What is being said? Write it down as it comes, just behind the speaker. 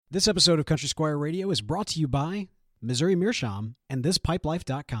This episode of Country Squire Radio is brought to you by Missouri Meerschaum and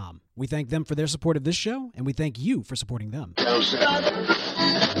ThisPipeLife.com. We thank them for their support of this show, and we thank you for supporting them. You're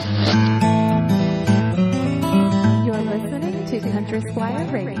listening to Country Squire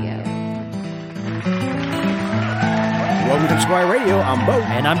Radio. Welcome to Squire Radio. I'm Bo.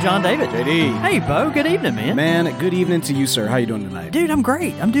 And I'm John David. JD. Hey, Bo. Good evening, man. Man, good evening to you, sir. How you doing tonight? Dude, I'm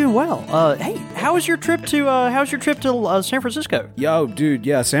great. I'm doing well. Hey, how was your trip to San Francisco? Yo, dude,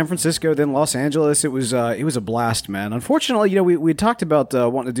 yeah, San Francisco, then Los Angeles. It was a blast, man. Unfortunately, we talked about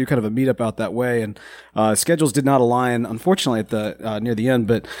wanting to do kind of a meetup out that way, and schedules did not align, unfortunately, at the near the end.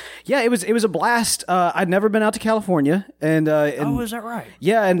 But yeah, it was a blast. I'd never been out to California, and oh, is that right?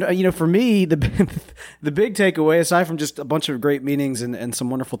 Yeah, and for me, the big takeaway, aside from just a bunch of great meetings and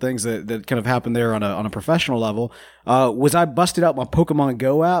some wonderful things that kind of happened there on a professional level, was I busted out my Pokemon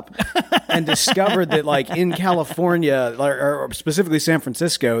Go app and discovered that, like, in California, or specifically San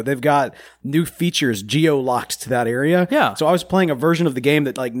Francisco, they've got new features geo-locked to that area. Yeah. So I was playing a version of the game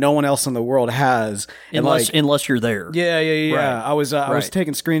that, like, no one else in the world has. Unless you're there. Yeah. Right. I was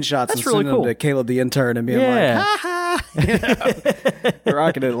taking screenshots and really sending cool. them to Caleb the intern and being like, ha ha,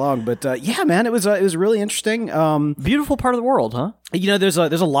 rocking it along. But yeah, man, it was really interesting. Beautiful part of the world, huh? There's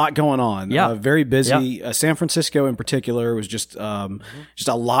a lot going on. Yeah. Very busy. Yeah. San Francisco in particular was just a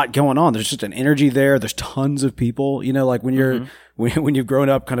lot going on. There's just an energy there. There's tons of people. Like when you're when you've grown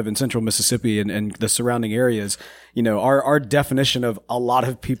up kind of in central Mississippi and the surrounding areas, our definition of a lot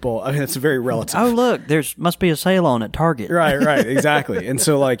of people, I mean, it's very relative. Oh, look, must be a sale on at Target. Right, exactly. And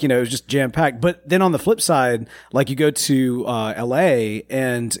so, like, it was just jam-packed. But then on the flip side, like, you go to LA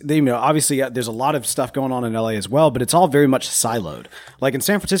and they, obviously there's a lot of stuff going on in LA as well, but it's all very much siloed. Like in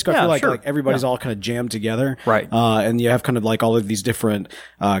San Francisco, I feel like, sure. like everybody's all kind of jammed together. Right. And you have kind of like all of these different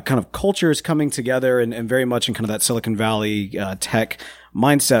kind of cultures coming together and very much in kind of that Silicon Valley tech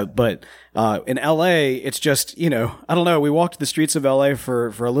mindset. But in LA, it's just, I don't know. We walked the streets of LA for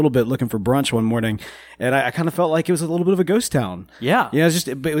a little bit looking for brunch one morning, and I kind of felt like it was a little bit of a ghost town. Yeah. It was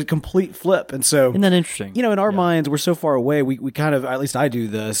a complete flip. And so, Isn't that interesting? in our minds, we're so far away. We kind of, at least I do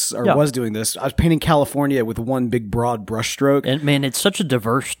this, or was doing this. I was painting California with one big broad brushstroke. And man, it's such a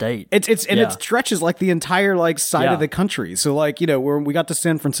diverse state. It stretches like the entire like side Yeah. of the country. So like, when we got to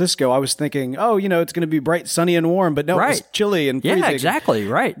San Francisco, I was thinking, it's going to be bright, sunny, and warm, but no, it was chilly and freezing. Yeah, exactly.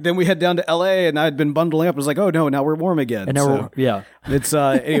 Right. Then we head down to LA, and I'd been bundling up. I was like, oh no, now we're warm again. And now It's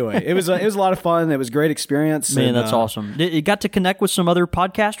anyway, it was a lot of fun. It was a great experience. Man, and, that's awesome. You got to connect with some other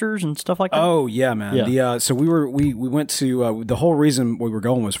podcasters and stuff like that? Oh yeah, man. Yeah. So we went to the whole reason we were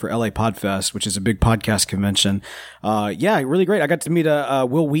going was for LA Podfest, which is a big podcast convention. Really great. I got to meet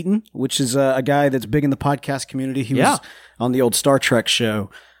Will Wheaton, which is a guy that's big in the podcast community. He was on the old Star Trek show.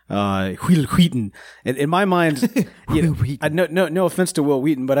 Will Wheaton. In my mind, no offense to Will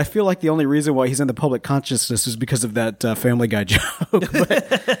Wheaton, but I feel like the only reason why he's in the public consciousness is because of that Family Guy joke.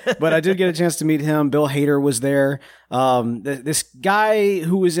 but I did get a chance to meet him. Bill Hader was there. This guy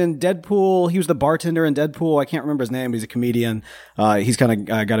who was in Deadpool, he was the bartender in Deadpool. I can't remember his name. He's a comedian. He's kind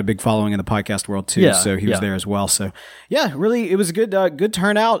of got a big following in the podcast world too. So he was there as well. So yeah, really, it was a good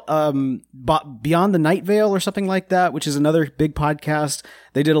turnout. Beyond the Night Vale or something like that, which is another big podcast.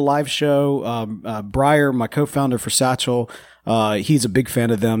 They did a live show. Breyer, my co-founder for Satchel, he's a big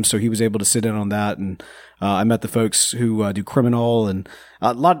fan of them, so he was able to sit in on that. And I met the folks who do Criminal and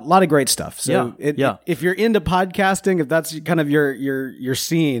a lot of great stuff. So if you're into podcasting, if that's kind of your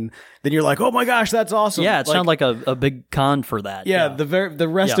scene, then you're like, oh my gosh, that's awesome. Yeah, it sounds like a big con for that. Yeah, the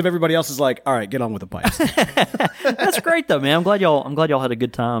rest of everybody else is like, all right, get on with the pipes. That's great though, man. I'm glad y'all had a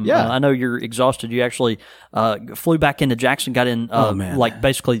good time. Yeah. I know you're exhausted. You actually flew back into Jackson, got in like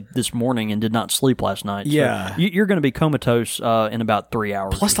basically this morning and did not sleep last night. So Yeah. you're going to be comatose in about 3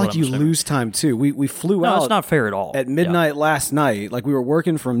 hours. Plus, like, you lose time too. We flew out. No, it's not fair at all. At midnight last night, like we were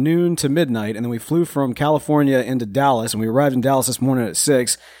working from noon to midnight, and then we flew from California into Dallas, and we arrived in Dallas this morning at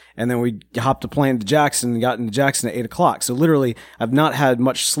 6. And then we hopped a plane to Jackson and got into Jackson at 8 o'clock. So literally, I've not had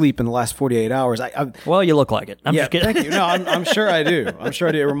much sleep in the last 48 hours. Well, you look like it. I'm just kidding. Thank you. No, I'm sure I do.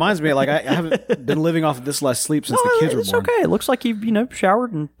 It reminds me, like, I haven't been living off of this less sleep since the kids were born. It's okay. It looks like you've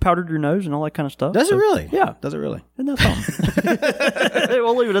showered and powdered your nose and all that kind of stuff. Does it really? Yeah. Does it really? Isn't that something?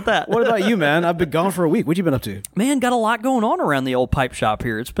 We'll leave it at that. What about you, man? I've been gone for a week. What you been up to? Man, got a lot going on around the old pipe shop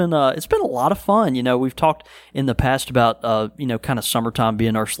here. It's been a lot of fun. We've talked in the past about kind of summertime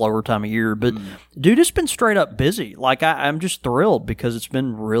being our / slower time of year. But dude, it's been straight up busy. Like I'm just thrilled because it's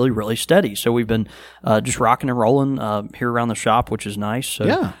been really, really steady. So we've been just rocking and rolling here around the shop, which is nice.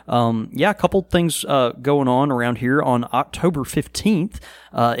 So a couple things going on around here on October 15th.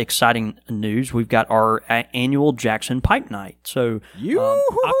 Exciting news. We've got our annual Jackson Pipe Night. So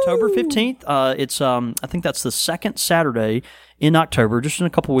October 15th, it's I think that's the second Saturday in October, just in a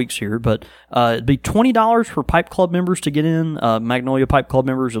couple weeks here, but it'd be $20 for Pipe Club members to get in. Magnolia Pipe Club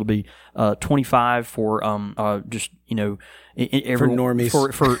members, it'll be $25 for just for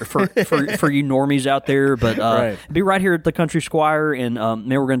normies, for you normies out there. But right. Be right here at the Country Squire, and then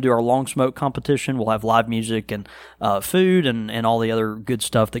we're going to do our long smoke competition. We'll have live music and food and all the other good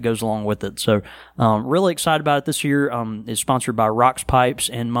stuff that goes along with it. So really excited about it this year. It's sponsored by Rox Pipes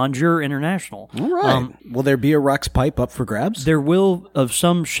and Monjur International. All right. Will there be a Rox pipe up for grabs? There will, of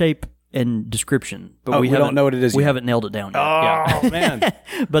some shape and description, but we don't know what it is. We haven't nailed it down yet. Oh man!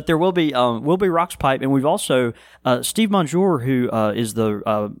 But there will be Rox Pipe, and we've also Steve Monjur, who is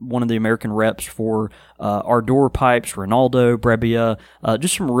the one of the American reps for Ardor Pipes, Ronaldo, Brebbia,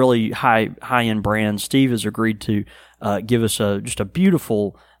 just some really high end brands. Steve has agreed to give us just a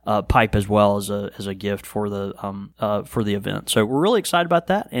beautiful pipe as well as a gift for the event. So we're really excited about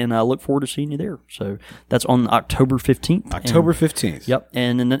that, and I look forward to seeing you there. So that's on October 15th. October 15th. Yep.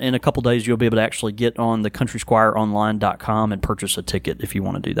 And in a couple days, you'll be able to actually get on the countrysquireonline.com and purchase a ticket if you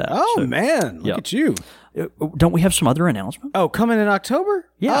want to do that. Oh, man. Look at you. Don't we have some other announcements? Oh, coming in October?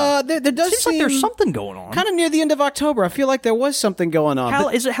 Yeah. There does seem like there's something going on. Kind of near the end of October. I feel like there was something going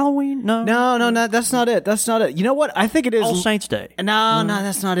on. Is it Halloween? No, that's not it. That's not it. You know what? I think it is All Saints Day. No,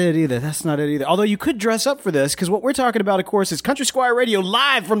 that's not it either. That's not it either. Although you could dress up for this, because what we're talking about, of course, is Country Squire Radio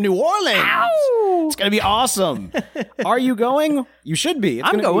live from New Orleans. Ow! It's going to be awesome. Are you going? You should be.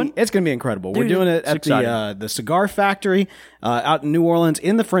 I'm going. It's going to be incredible. Dude, we're doing it at the Cigar Factory out in New Orleans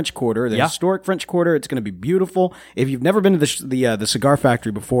in the French Quarter, the historic French Quarter. It's going to be beautiful. If you've never been to the Cigar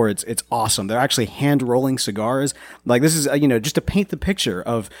Factory before, it's awesome. They're actually hand rolling cigars. Like this is just to paint the picture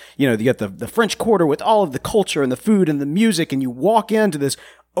of you got the French Quarter with all of the culture and the food and the music, and you walk into this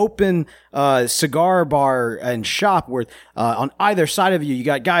open cigar bar and shop where on either side of you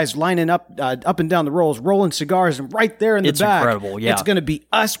got guys lining up and down the rolls rolling cigars, and right there in the back, incredible. Yeah, it's going to be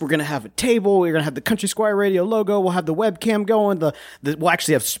us. We're going to have a table. We're going to have the Country Squire Radio logo. We'll have the webcam going. We'll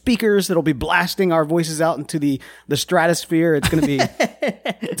actually have speakers that'll be blasting our voices out into the stratosphere. It's going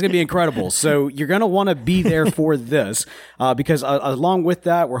to be incredible. So you're going to want to be there for this because along with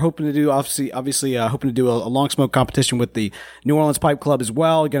that, we're hoping to do obviously hoping to do a long smoke competition with the New Orleans Pipe Club as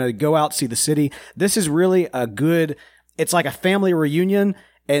well. Going to go out, see the city. This is really it's like a family reunion,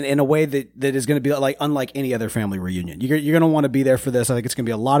 and in a way that is going to be like unlike any other family reunion. You're going to want to be there for this. I think it's going to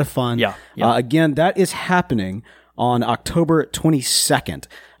be a lot of fun. Yeah. Again, that is happening on October 22nd.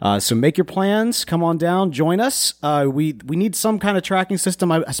 So make your plans. Come on down. Join us. We need some kind of tracking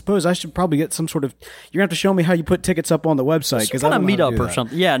system. I suppose I should probably get some sort of. You're gonna have to show me how you put tickets up on the website because I meet up or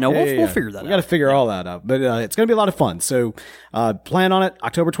something. Yeah, no, we'll figure that out. We got to figure all that out. But it's gonna be a lot of fun. So plan on it.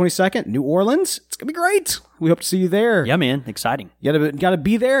 October 22nd, New Orleans. It's gonna be great. We hope to see you there. Yeah, man, exciting. You gotta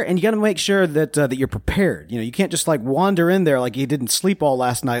be there, and you gotta make sure that you're prepared. You can't just like wander in there like you didn't sleep all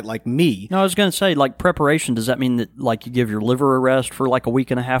last night, like me. No, I was gonna say like preparation. Does that mean that like you give your liver a rest for like a week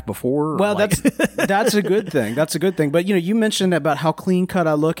and a half before? Well, that's a good thing. That's a good thing. But you mentioned about how clean cut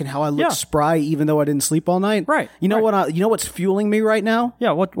I look and how I look spry even though I didn't sleep all night. Right. You know what's fueling me right now?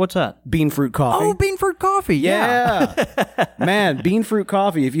 Yeah. What's that? Bean fruit coffee. Oh, bean fruit coffee. Yeah. Man, bean fruit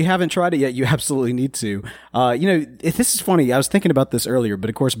coffee. If you haven't tried it yet, you absolutely need to. If this is funny, I was thinking about this earlier, but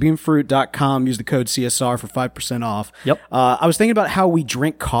of course, beanfruit.com, use the code CSR for 5% off. Yep. I was thinking about how we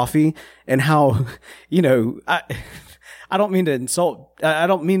drink coffee and how, I don't mean to insult. I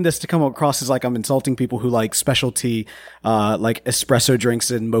don't mean this to come across as like I'm insulting people who like specialty, like espresso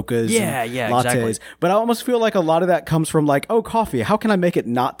drinks and mochas and lattes. Exactly. But I almost feel like a lot of that comes from like, oh, coffee. How can I make it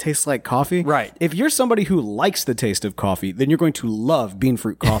not taste like coffee? Right. If you're somebody who likes the taste of coffee, then you're going to love bean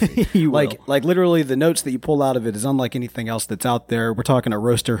fruit coffee. You like will. Like literally the notes that you pull out of it is unlike anything else that's out there. We're talking a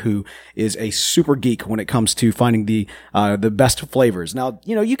roaster who is a super geek when it comes to finding the best flavors. Now,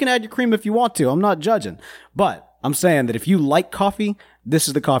 you can add your cream if you want to. I'm not judging, but I'm saying that if you like coffee, this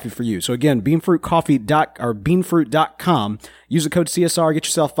is the coffee for you. So again, beanfruit.com. Use the code CSR, get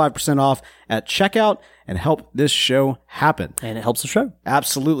yourself 5% off at checkout and help this show happen. And it helps the show.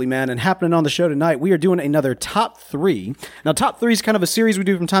 Absolutely, man. And happening on the show tonight, we are doing another Top 3. Now, Top 3 is kind of a series we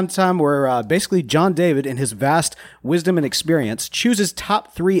do from time to time where basically John David, in his vast wisdom and experience, chooses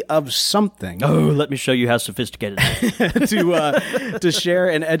top 3 of something. Oh, let me show you how sophisticated to share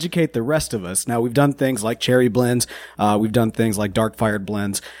and educate the rest of us. Now, we've done things like cherry blends. We've done things like dark fire inspired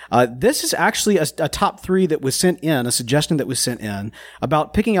blends. This is actually a top 3 that was sent in, a suggestion that was sent in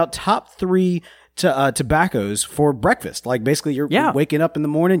about picking out top 3 tobaccos for breakfast. Like basically you're waking up in the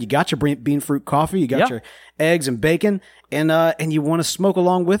morning, you got your bean fruit coffee, you got your eggs and bacon, and you want to smoke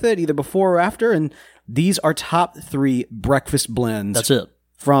along with it either before or after. And these are top 3 breakfast blends. That's it.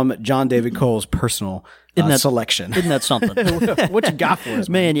 From John David Cole's personal selection. Isn't that something? What you got for us,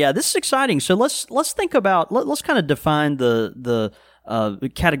 man? Yeah, this is exciting. So let's think about, let's kind of define the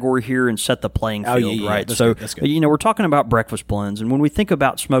category here and set the playing field, right? That's so, good. We're talking about breakfast blends, and when we think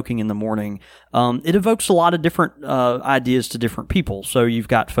about smoking in the morning, it evokes a lot of different ideas to different people. So you've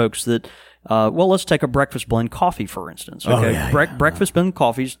got folks that, let's take a breakfast blend coffee, for instance. Okay, breakfast blend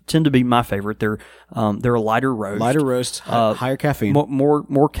coffees tend to be my favorite. They're a lighter roast, higher caffeine,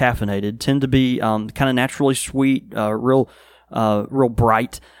 more caffeinated. Tend to be kind of naturally sweet, real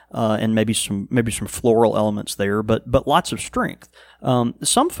bright. And maybe some floral elements there, but lots of strength.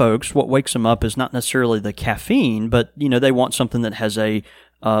 Some folks, what wakes them up is not necessarily the caffeine, but they want something that has a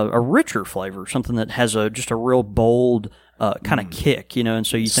richer flavor, something that has just a real bold kind of kick, and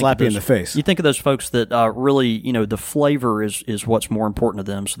so you slap think you in the face. You think of those folks that really, the flavor is what's more important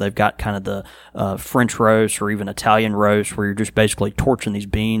to them. So they've got kind of the French roast or even Italian roast, where you're just basically torching these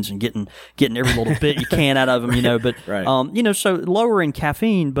beans and getting every little bit you can out of them, But right. So lower in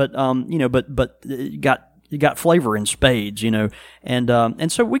caffeine, but you got flavor in spades,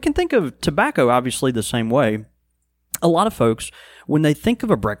 and so we can think of tobacco obviously the same way. A lot of folks, when they think of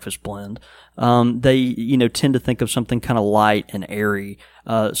a breakfast blend, they tend to think of something kind of light and airy,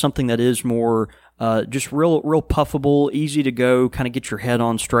 something that is more just real puffable, easy to go, kind of get your head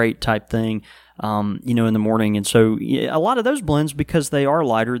on straight type thing. In the morning. And so a lot of those blends, because they are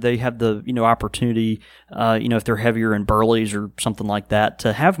lighter, they have the, opportunity, if they're heavier in burleys or something like that,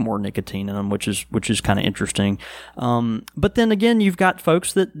 to have more nicotine in them, which is kind of interesting. But then again, you've got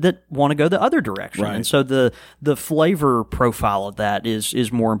folks that want to go the other direction. Right. And so the flavor profile of that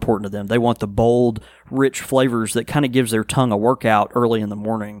is more important to them. They want the bold, rich flavors that kind of gives their tongue a workout early in the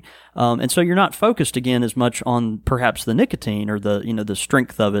morning. And so you're not focused again as much on perhaps the nicotine or the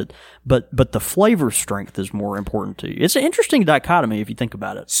strength of it, but the flavor strength is more important to you. It's an interesting dichotomy if you think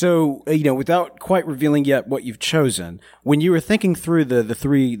about it. So, without quite revealing yet what you've chosen, when you were thinking through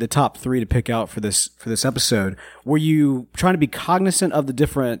the top 3 to pick out for this episode, were you trying to be cognizant of the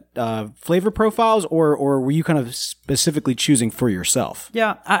different flavor profiles, or were you kind of specifically choosing for yourself?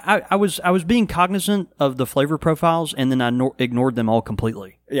 Yeah, I was being cognizant of the flavor profiles, and then I ignored them all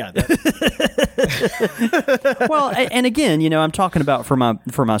completely. Yeah. Well, and again, I'm talking about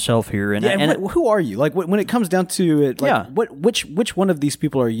for myself here. And who are you? Like when it comes down to it, like which one of these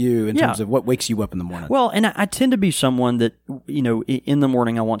people are you in terms of what wakes you up in the morning? Well, and I tend to be someone that, in the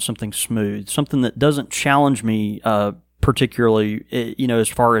morning I want something smooth, something that doesn't challenge me particularly, as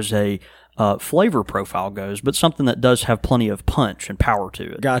far as a flavor profile goes, but something that does have plenty of punch and power to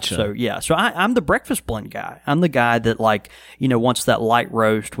it. Gotcha. So I'm the breakfast blend guy. I'm the guy that wants that light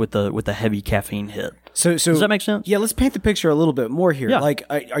roast with a heavy caffeine hit. So does that make sense? Yeah, let's paint the picture a little bit more here. Yeah. Like,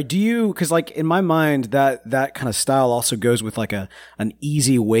 do you? Because in my mind, that kind of style also goes with like an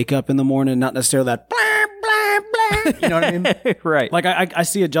easy wake up in the morning, not necessarily that blah blah blah. You know what I mean? Right. Like I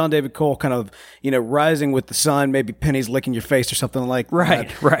see a John David Cole kind of rising with the sun, maybe pennies licking your face or something like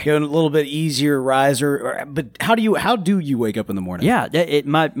that. Right. Going a little bit easier riser. But how do you wake up in the morning? Yeah,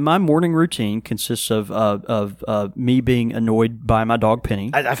 my morning routine consists of me being annoyed by my dog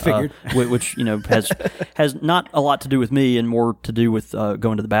Penny. I figured, which has not a lot to do with me and more to do with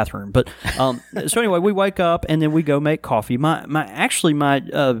going to the bathroom. But so anyway, we wake up and then we go make coffee. My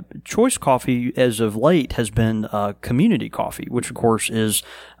choice coffee as of late has been community coffee, which of course is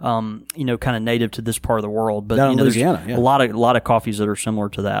kind of native to this part of the world. But down in Louisiana, there's a lot of coffees that are similar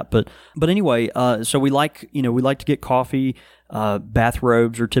to that. But anyway, so we like to get coffee.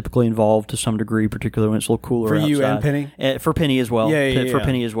 Bathrobes are typically involved to some degree, particularly when it's a little cooler for outside. you and Penny. For Penny as well. Yeah. For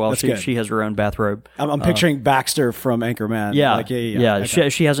Penny as well. That's She has her own bathrobe. I'm picturing Baxter from Anchorman. Yeah, Okay.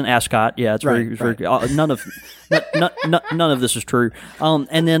 She has an ascot. Yeah, it's very. None of this is true.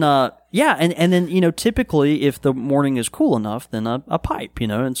 And then typically if the morning is cool enough, then a pipe.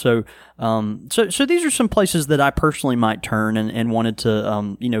 And so these are some places that I personally might turn and wanted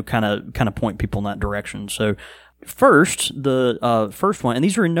to kind of point people in that direction. So. First, the first one, and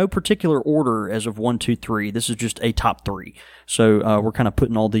these are in no particular order as of 1, 2, 3. This is just a top 3. So we're kind of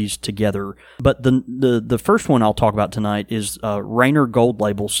putting all these together. But the first one I'll talk about tonight is Rainer Gold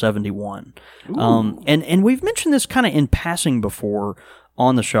Label 71. And we've mentioned this kind of in passing before.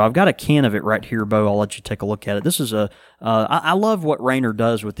 on the show. I've got a can of it right here, Bo. I'll let you take a look at it. This is I love what Rainer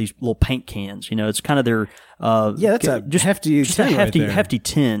does with these little paint cans. It's kind of their that's a hefty tin right there. Hefty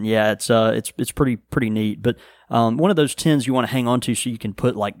tin. Yeah, it's pretty neat. But one of those tins you want to hang on to so you can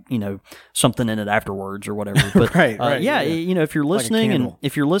put something in it afterwards or whatever. But right. Yeah, if you're listening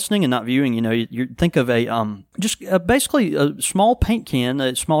and not viewing, you think of a just basically a small paint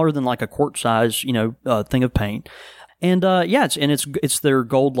can, smaller than like a quart size, thing of paint. And it's their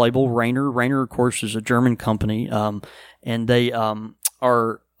gold label, Rainer. Rainer, of course, is a German company, and they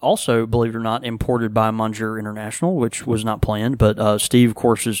are also, believe it or not, imported by Monjour International, which was not planned. But Steve, of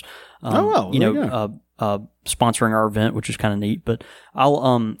course, is sponsoring our event, which is kind of neat. But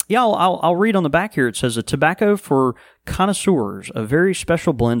I'll read on the back here. It says a tobacco for connoisseurs, a very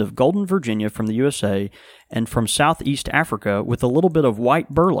special blend of Golden Virginia from the USA and from Southeast Africa with a little bit of white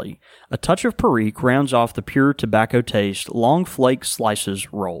burley. A touch of Perique rounds off the pure tobacco taste, long flake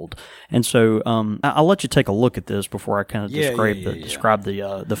slices rolled. And so I'll let you take a look at this before I kind of describe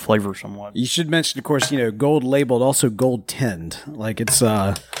the flavor somewhat. You should mention, of course, gold labeled, also gold tinned. Like it's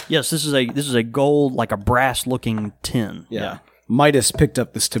yes, this is a gold, like a brass looking tin. Yeah. Midas picked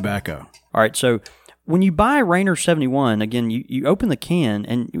up this tobacco. All right, so when you buy Rainer 71, again, you open the can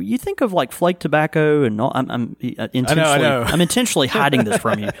and you think of like flake tobacco and all. I'm intentionally hiding this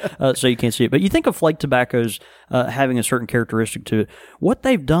from you so you can't see it. But you think of flake tobaccos having a certain characteristic to it. What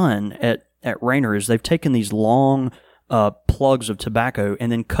they've done at Rainer is they've taken these long plugs of tobacco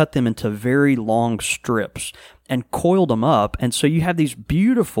and then cut them into very long strips and coiled them up, and so you have these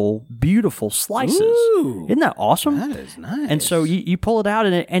beautiful, beautiful slices. Ooh, isn't that awesome? That is nice. And so you pull it out,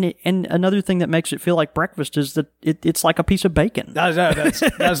 and another thing that makes it feel like breakfast is that it's like a piece of bacon. That's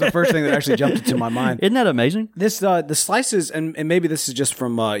the first thing that actually jumped into my mind. Isn't that amazing? This the slices, and maybe this is just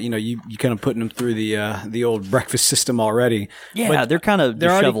from you kind of putting them through the old breakfast system already. Yeah, but they're kind of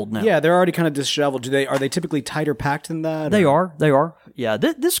disheveled now. Yeah, they're already kind of disheveled. Are they typically tighter packed than that? They are. Yeah,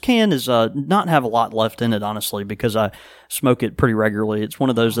 this can is not have a lot left in it, honestly, because I smoke it pretty regularly. It's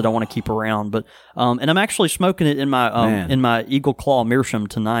one of those that I want to keep around. But and I'm actually smoking it in my Eagle Claw Meerschaum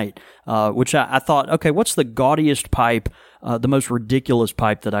tonight, which I thought, okay, what's the gaudiest pipe, the most ridiculous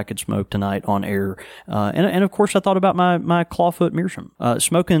pipe that I could smoke tonight on air? And of course, I thought about my Clawfoot Meerschaum,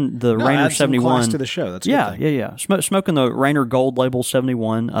 smoking the Rainer 71 class to the show. That's yeah. Smoking the Rainer Gold Label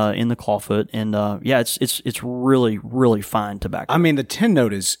 71 in the Clawfoot, and it's really, really fine tobacco. I mean, the tin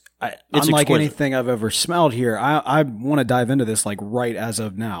note is. It's unlike exquisite. anything I've ever smelled here, I want to dive into this like right as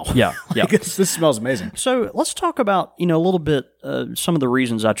of now. Yeah. This smells amazing. So let's talk about a little bit some of the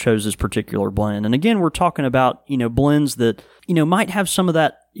reasons I chose this particular blend. And again, we're talking about blends that might have some of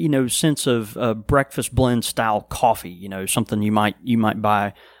that sense of breakfast blend style coffee. Something you might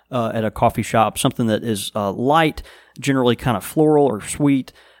buy at a coffee shop. Something that is light, generally kind of floral or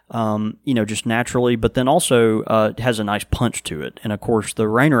sweet. Just naturally, but then also it has a nice punch to it. And of course, the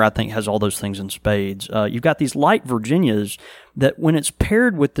Rainer, I think, has all those things in spades. You've got these light Virginias that when it's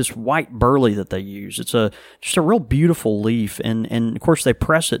paired with this white burley that they use, it's just a real beautiful leaf. And of course, they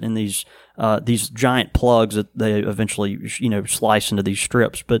press it in these giant plugs that they eventually, slice into these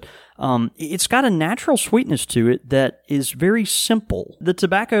strips. But it's got a natural sweetness to it that is very simple. The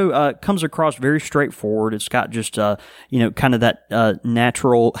tobacco comes across very straightforward. It's got just, kind of that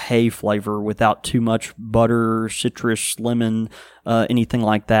natural hay flavor without too much butter, citrus, lemon, anything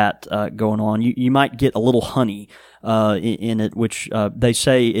like that going on. You might get a little honey in it, which they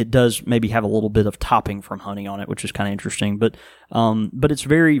say it does maybe have a little bit of topping from honey on it, which is kind of interesting. But it's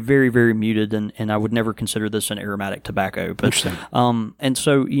very, very, very muted, and I would never consider this an aromatic tobacco. But, interesting. And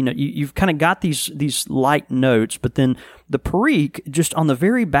so you've kind of got these light notes, but then the Perique just on the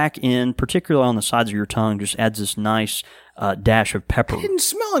very back end, particularly on the sides of your tongue, just adds this nice dash of pepper. I didn't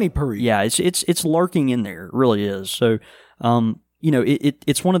smell any Perique. Yeah, it's lurking in there. It really is. So.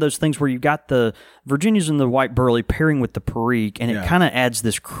 It's one of those things where you've got the Virginias and the white burley pairing with the Perique, and it kind of adds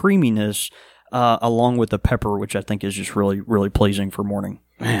this creaminess along with the pepper, which I think is just really, really pleasing for morning.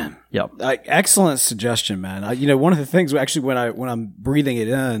 Man, yep, excellent suggestion, man. One of the things actually when I'm breathing it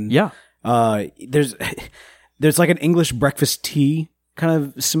in, there's like an English breakfast tea kind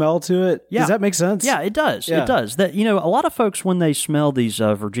of smell to it. Yeah. Does that make sense? Yeah, it does. Yeah. It does. That a lot of folks when they smell these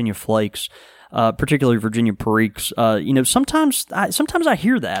Virginia flakes. Particularly Virginia Periques, sometimes I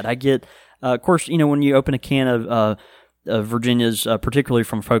hear that. I get, of course, when you open a can of Virginias, particularly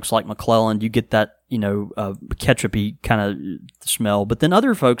from folks like McClellan, you get that, ketchup-y kind of smell. But then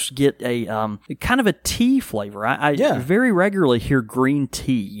other folks get a kind of a tea flavor. I very regularly hear green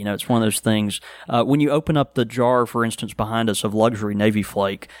tea. It's one of those things. When you open up the jar, for instance, behind us of Luxury Navy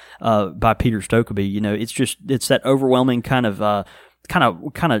Flake by Peter Stokeby, it's that overwhelming kind of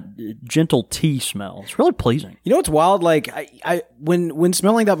kind of gentle tea smell. It's really pleasing. You know what's wild? Like I when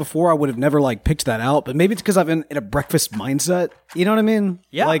smelling that before, I would have never like picked that out. But maybe it's because I've been in a breakfast mindset. You know what I mean?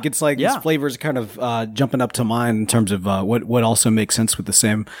 Yeah. Like it's like these flavors kind of jumping up to mind in terms of what also makes sense with the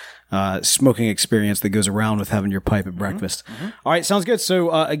same smoking experience that goes around with having your pipe at breakfast. All right, sounds good.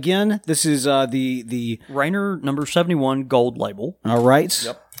 So again, this is the Rainer number 71 gold label. All right.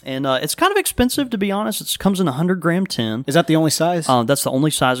 Yep. And it's kind of expensive, to be honest. It comes in a 100-gram tin. Is that the only size? That's the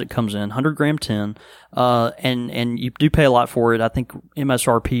only size it comes in, 100-gram tin. And you do pay a lot for it. I think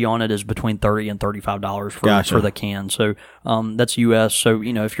MSRP on it is between $30 and $35 for the can. So that's U.S. So,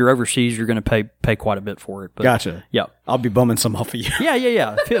 if you're overseas, you're going to pay quite a bit for it. But, gotcha. Yeah. I'll be bumming some off of you.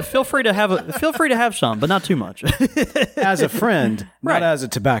 Yeah. Feel free to have some, but not too much. As a friend, not as a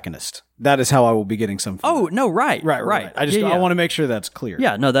tobacconist. That is how I will be getting some. Oh, no, right. I just I want to make sure that's clear.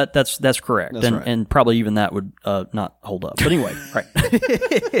 Yeah, no, that's correct. That's right. And probably even that would not hold up. But anyway, right.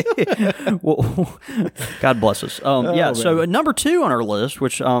 Well, God bless us. So number 2 on our list,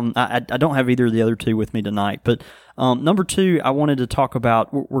 which I don't have either of the other two with me tonight, but number 2, I wanted to talk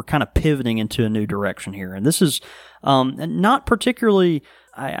about, we're kind of pivoting into a new direction here. And this is not particularly,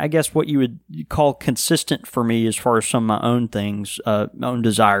 I guess, what you would call consistent for me as far as some of my own things, my own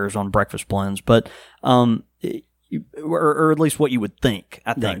desires on breakfast blends, but or at least what you would think,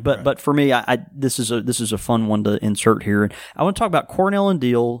 I think. But for me, this is a fun one to insert here. I want to talk about Cornell and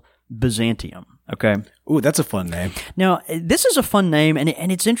Diehl Byzantium. Okay. Ooh, that's a fun name. Now, this is a fun name, and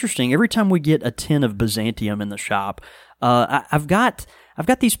it's interesting. Every time we get a tin of Byzantium in the shop, I've got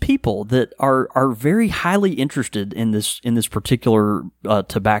these people that are very highly interested in this particular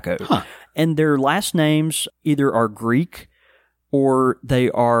tobacco, and their last names either are Greek or they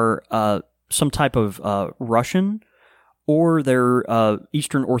are some type of Russian, or they're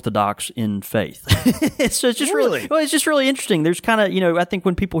Eastern Orthodox in faith. So it's just it's just really interesting. There's kind of, I think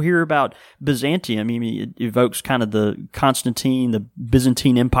when people hear about Byzantium, it evokes kind of the Constantine, the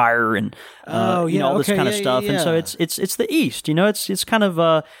Byzantine Empire, and all this kind of stuff. Yeah. And so it's the East. It's kind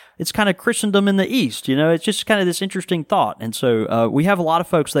of Christendom in the East. It's just kind of this interesting thought. And so we have a lot of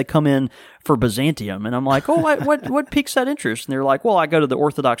folks that come in for Byzantium, and I'm like, oh, what piques that interest? And they're like, well, I go to the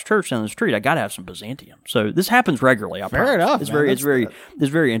Orthodox church down the street. I got to have some Byzantium. So this happens regularly. Fair enough. It's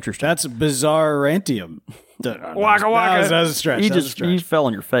very interesting. That's Bizarrantium. Waka waka. That was a stretch. He fell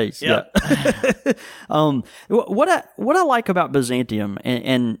on your face. Yeah. What I like about Byzantium,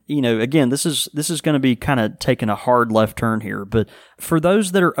 and again, this is going to be kind of taking a hard left turn here, but for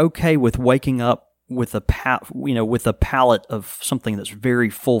those that are okay with waking up with a palate of something that's very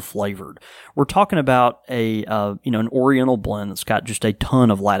full flavored, we're talking about an Oriental blend that's got just a ton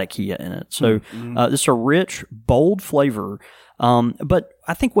of Latakia in it. So this is a rich, bold flavor. But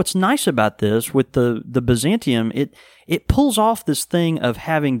I think what's nice about this with the Byzantium, it pulls off this thing of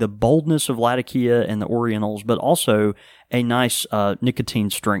having the boldness of Latakia and the Orientals, but also a nice nicotine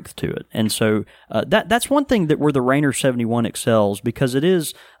strength to it. And so that's one thing that where the Rainer 71 excels, because it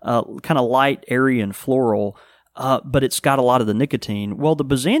is kind of light, airy, and floral, but it's got a lot of the nicotine. Well, the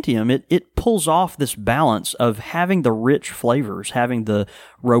Byzantium, it pulls off this balance of having the rich flavors, having the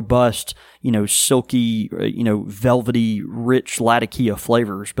robust, silky, velvety, rich Latakia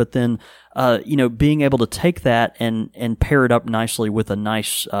flavors, but then, being able to take that and pair it up nicely with a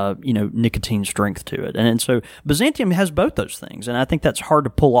nice, nicotine strength to it. And so Byzantium has both those things, and I think that's hard to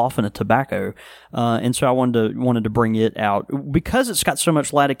pull off in a tobacco. And so I wanted to bring it out because it's got so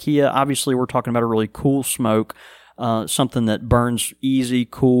much Latakia. Obviously, we're talking about a really cool smoke. Something that burns easy,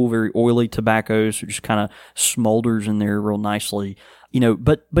 cool, very oily tobaccos, so just kind of smolders in there real nicely.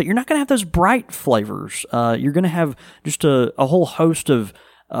 But you're not going to have those bright flavors. You're going to have just a whole host of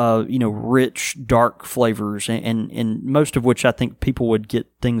rich, dark flavors, and most of which I think people would get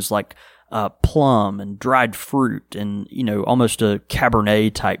things like plum and dried fruit and, almost a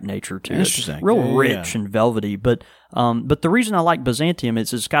Cabernet type nature to it. Real rich and velvety. But the reason I like Byzantium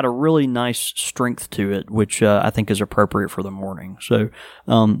is it's got a really nice strength to it, which I think is appropriate for the morning. So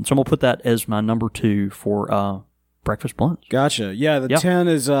I'm going to put that as my number 2 for breakfast blunts. Gotcha. Yeah, the 10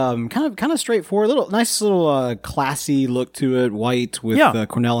 is kind of straightforward. Nice little classy look to it, white with the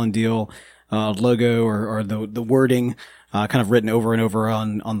Cornell and Diehl logo or the wording kind of written over and over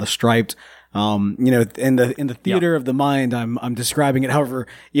on the striped. In the theater of the mind, I'm describing it. However,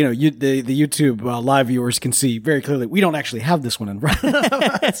 the YouTube live viewers can see very clearly we don't actually have this one in front of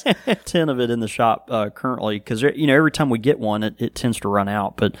us. 10 of it in the shop currently, because every time we get one, it tends to run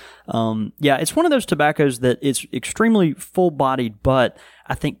out. But it's one of those tobaccos that it's extremely full bodied, but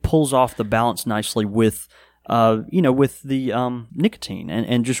I think pulls off the balance nicely with the nicotine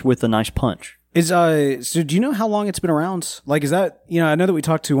and just with a nice punch. So do you know how long it's been around? Like, is that, I know that we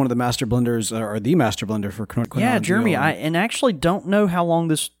talked to one of the master blenders or the master blender for Cornell Yeah, and Jeremy, Deal. I actually don't know how long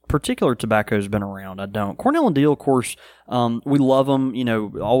this particular tobacco has been around. I don't. Cornell and Deal, of course, we love them,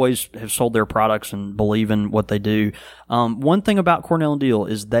 always have sold their products and believe in what they do. One thing about Cornell and Deal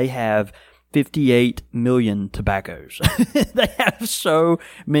is they have 58 million tobaccos. They have so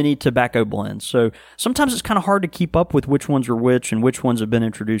many tobacco blends. So sometimes it's kind of hard to keep up with which ones are which and which ones have been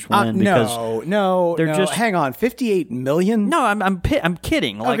introduced when. Just hang on, 58 million? No, I'm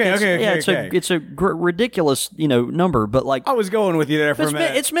kidding. Like, it's a ridiculous number, but like I was going with you there for a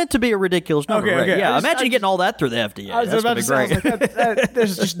minute. It's meant to be a ridiculous number. Okay, right? okay. Yeah, imagine getting all that through the FDA. I was about to say, I was like,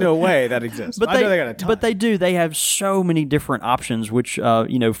 there's just no way that exists. But I know they got a ton. But they do. They have so many different options, which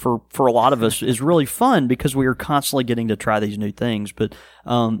for a lot of us is really fun because we are constantly getting to try these new things. But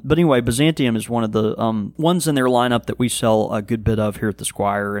anyway, Byzantium is one of the ones in their lineup that we sell a good bit of here at the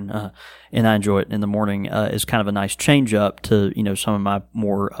Squire, and I enjoy it in the morning. Is kind of a nice change up to some of my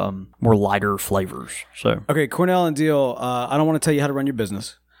more lighter flavors. So okay, Cornell and Deal. I don't want to tell you how to run your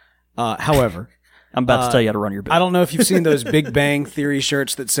business. However, I'm about to tell you how to run your business. I don't know if you've seen those Big Bang Theory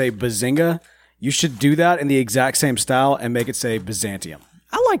shirts that say Bazinga. You should do that in the exact same style and make it say Byzantium.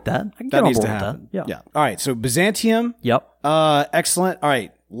 I like that. I can get on board with that. Yeah. All right. So Byzantium. Yep. Excellent. All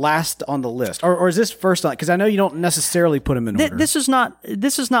right. Last on the list, or is this first on? Because I know you don't necessarily put them in order. This is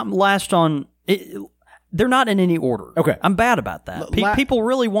not last on. They're not in any order. Okay. I'm bad about that. People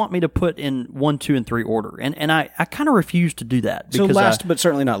really want me to put in 1, 2, and 3 order, and I kind of refuse to do that. So last, but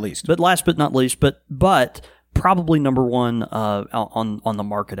certainly not least. But last but not least, but probably number one on the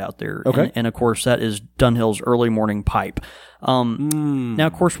market out there. Okay. And of course, that is Dunhill's Early Morning Pipe. Now,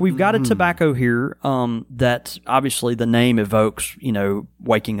 of course, we've got a tobacco here that obviously the name evokes,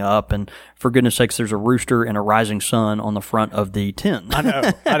 waking up. And for goodness sakes, there's a rooster and a rising sun on the front of the tin. I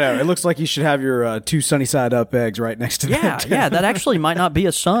know. It looks like you should have your 2 sunny side up eggs right next to that. Yeah, that actually might not be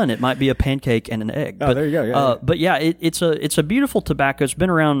a sun. It might be a pancake and an egg. Oh, there you go. Yeah. But yeah, it's a beautiful tobacco. It's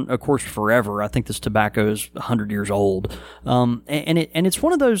been around, of course, forever. I think this tobacco is 100 years old. And it's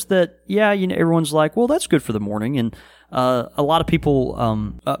one of those that, everyone's like, well, that's good for the morning. And a lot of people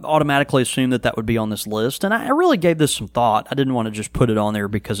automatically assume that would be on this list, and I really gave this some thought. I didn't want to just put it on there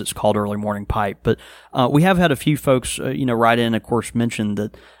because it's called Early Morning Pipe, but we have had a few folks, write in, of course, mention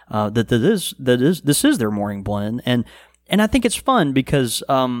that this is their morning blend, and I think it's fun because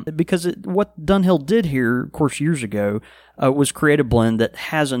what Dunhill did here, of course, years ago, was create a blend that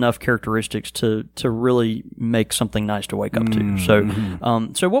has enough characteristics to really make something nice to wake up to.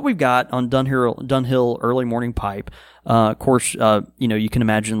 So what we've got on Dunhill Early Morning Pipe, of course, you can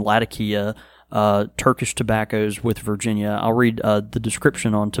imagine Latakia, Turkish tobaccos with Virginia. I'll read the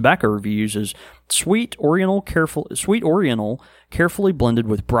description on Tobacco Reviews is sweet Oriental, carefully blended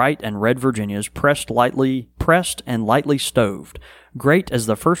with bright and red Virginias, pressed and lightly stoved. Great as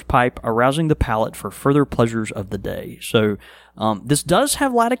the first pipe, arousing the palate for further pleasures of the day. So this does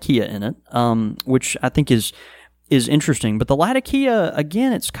have Latakia in it, which I think is interesting. But the Latakia,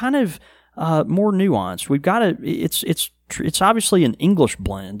 again, it's kind of more nuanced. We've got it's obviously an English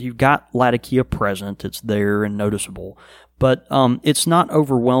blend. You've got Latakia present. It's there and noticeable. But it's not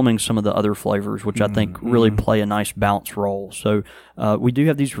overwhelming some of the other flavors, which I think really play a nice balance role. So we do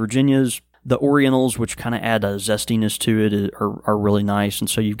have these Virginias. The Orientals, which kind of add a zestiness to it, are really nice. And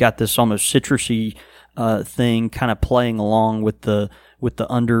so you've got this almost citrusy thing kind of playing along with the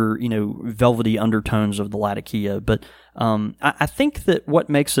velvety undertones of the Latakia. But I think that what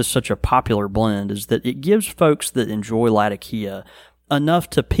makes this such a popular blend is that it gives folks that enjoy Latakia enough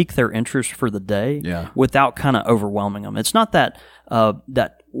to pique their interest for the day without kind of overwhelming them. It's not that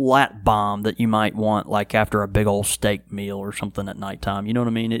lat bomb that you might want like after a big old steak meal or something at nighttime. You know what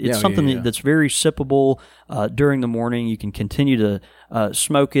I mean? It's something that's very sippable during the morning. You can continue to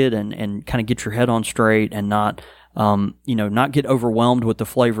smoke it and kind of get your head on straight and not get overwhelmed with the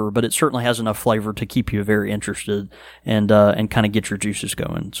flavor, but it certainly has enough flavor to keep you very interested and kind of get your juices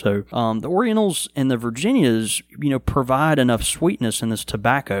going. So the Orientals and the Virginias, provide enough sweetness in this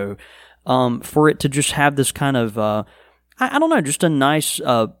tobacco for it to just have this kind of I don't know, just a nice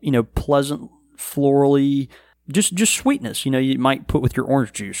pleasant florally just sweetness, you might put with your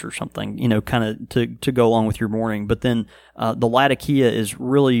orange juice or something, kind of to go along with your morning. But then the Latakia is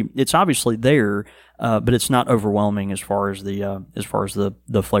really, it's obviously there, but it's not overwhelming as far as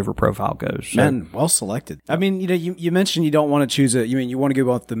the flavor profile goes. So, man, well selected. I mean, you mentioned you don't want to choose it. You want to go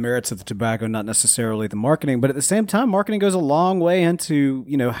about the merits of the tobacco, not necessarily the marketing. But at the same time, marketing goes a long way into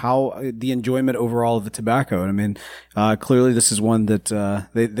how the enjoyment overall of the tobacco. And I mean, clearly this is one that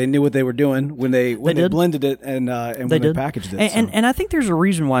they knew what they were doing when they blended it and when they packaged it. And I think there's a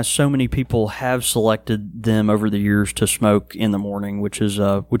reason why so many people have selected them over the years to smoke in the morning, which is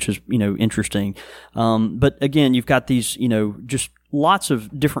interesting. But again, you've got these just lots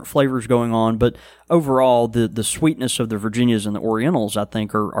of different flavors going on, but overall the sweetness of the Virginias and the Orientals, I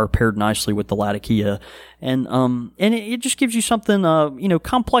think, are paired nicely with the Latakia, and it just gives you something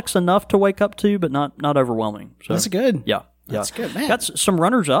complex enough to wake up to, but not overwhelming. So that's good. Yeah. That's good, man. Got some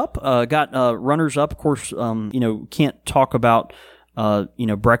runners up. Runners up. Of course, can't talk about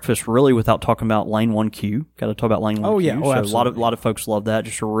breakfast really without talking about Lane 1Q. Got to talk about Lane 1Q. Oh yeah, so a lot of folks love that.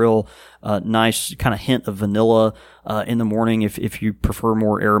 Just a real nice kind of hint of vanilla in the morning if you prefer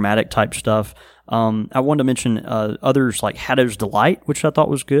more aromatic type stuff. I wanted to mention others like Hattow's Delight, which I thought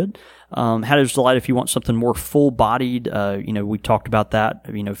was good. Hattow's Delight, if you want something more full-bodied, we talked about that,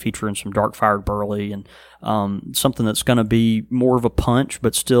 featuring some dark-fired burley and something that's going to be more of a punch,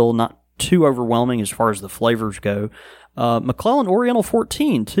 but still not too overwhelming as far as the flavors go. McClellan Oriental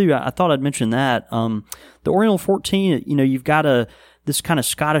 14 too. I thought I'd mention that. The Oriental 14, you've got this kind of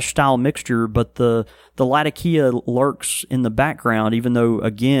Scottish style mixture, but the Latakia lurks in the background, even though,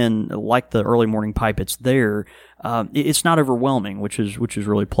 again, like the early morning pipe, it's there. It's not overwhelming, which is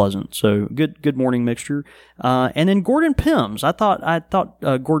really pleasant. So good morning mixture. And then Gordon Pimm's. I thought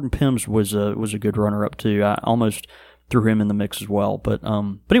Gordon Pimm's was a good runner up too. I almost threw him in the mix as well. But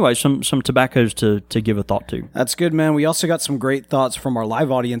anyway, some tobaccos to give a thought to. That's good, man. We also got some great thoughts from our live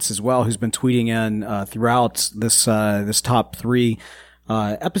audience as well, who's been tweeting in throughout this top three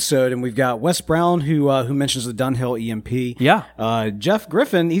episode. And we've got Wes Brown who mentions the Dunhill EMP. Yeah. Jeff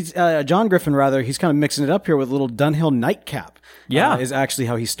Griffin, John Griffin rather, he's kind of mixing it up here with a little Dunhill nightcap. Yeah. Is actually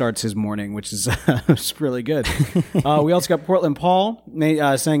how he starts his morning, which is it's really good. We also got Portland Paul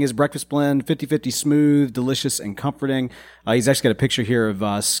saying his breakfast blend, 50-50 smooth, delicious, and comforting. He's actually got a picture here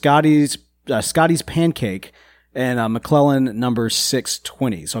of Scotty's pancake and McClellan number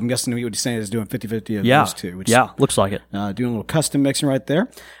 620. So I'm guessing what he's saying is doing 50-50 of those two. Which looks like it. Doing a little custom mixing right there.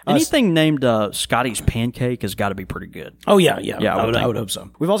 Anything named Scotty's pancake has got to be pretty good. Oh, yeah. I would hope so.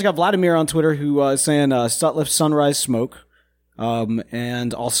 We've also got Vladimir on Twitter who is saying Sutliff Sunrise Smoke.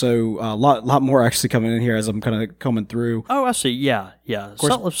 And also a lot more actually coming in here as I'm kind of combing through. Oh, I see. Yeah.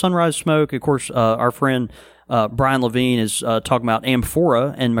 Sutliff Sunrise Smoke. Of course, our friend Brian Levine is talking about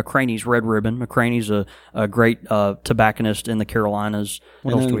Amphora and McCraney's Red Ribbon. McCraney's a great tobacconist in the Carolinas.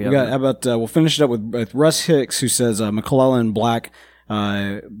 What else do we have? How about we'll finish it up with Russ Hicks, who says McClellan Black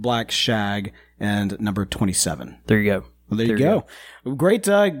Shag and number 27. There you go. Well, there you go.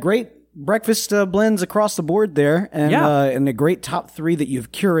 Great breakfast blends across the board there, and a great top three that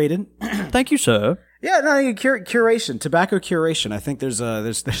you've curated. Thank you, sir. Yeah, no, curation, tobacco curation. I think there's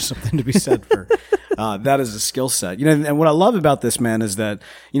something to be said for that as a skill set. And what I love about this, man, is that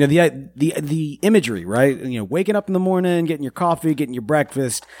the imagery, right? Waking up in the morning, getting your coffee, getting your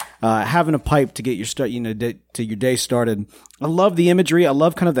breakfast, having a pipe to get your to your day started. I love the imagery. I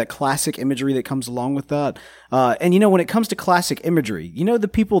love kind of that classic imagery that comes along with that. And when it comes to classic imagery, the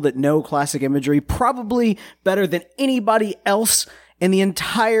people that know classic imagery probably better than anybody else in the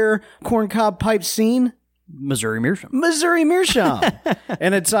entire corncob pipe scene, Missouri Meerschaum.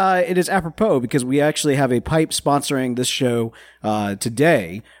 And it is apropos because we actually have a pipe sponsoring this show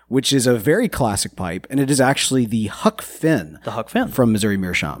today, which is a very classic pipe, and it is actually the Huck Finn. The Huck Finn from Missouri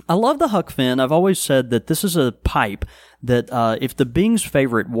Meerschaum. I love the Huck Finn. I've always said that this is a pipe that if the Bing's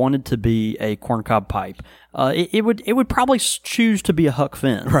favorite wanted to be a corncob pipe, it would probably choose to be a Huck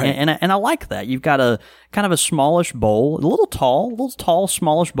Finn. Right. And I like that. You've got a kind of a smallish bowl, a little tall,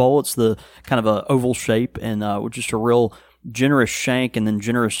 smallish bowl. It's the kind of a oval shape and with just a real generous shank and then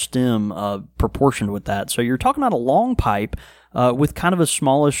generous stem proportioned with that. So you're talking about a long pipe with kind of a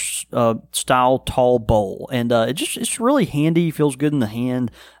smallish style tall bowl, and it's really handy. Feels good in the hand.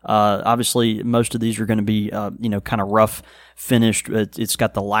 Obviously, most of these are going to be kind of rough finished. It's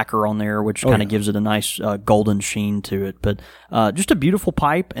got the lacquer on there, which kind of gives it a nice golden sheen to it. But just a beautiful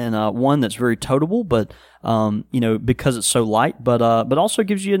pipe and one that's very toteable, but because it's so light, but also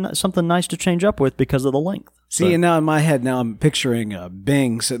gives you something nice to change up with because of the length. See, and now in my head, I'm picturing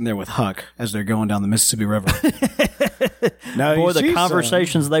Bing sitting there with Huck as they're going down the Mississippi River. No, boy, the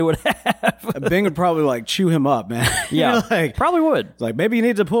conversations they would have. Bing would probably like chew him up, man. Yeah, like, probably would. Like maybe you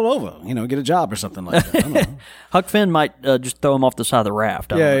need to pull over, get a job or something like that. I don't know. Huck Finn might just throw him off the side of the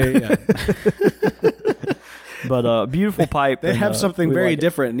raft. Yeah. But beautiful pipe. They have something very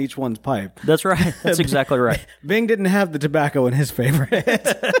different in each one's pipe. That's right. That's exactly right. Bing didn't have the tobacco in his favorite.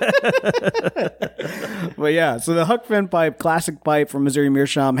 But yeah, so the Huck Finn pipe, classic pipe from Missouri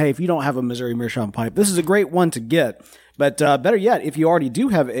Meerschaum. Hey, if you don't have a Missouri Meerschaum pipe, this is a great one to get. But better yet, if you already do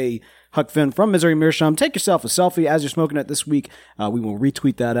have a Huck Finn from Missouri Meerschaum, take yourself a selfie as you're smoking it this week. We will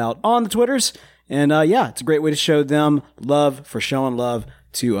retweet that out on the Twitters. And it's a great way to show them love for showing love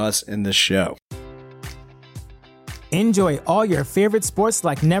to us in this show. Enjoy all your favorite sports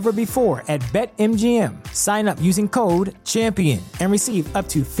like never before at BetMGM. Sign up using code CHAMPION and receive up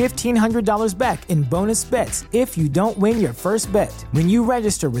to $1,500 back in bonus bets if you don't win your first bet. When you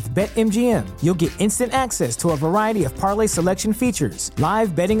register with BetMGM, you'll get instant access to a variety of parlay selection features,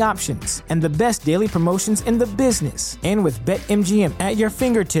 live betting options, and the best daily promotions in the business. And with BetMGM at your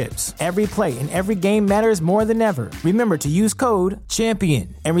fingertips, every play and every game matters more than ever. Remember to use code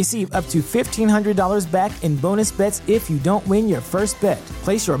CHAMPION and receive up to $1,500 back in bonus bets if you don't win your first bet.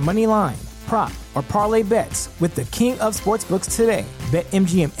 Place your money line, prop, or parlay bets with the king of sportsbooks today.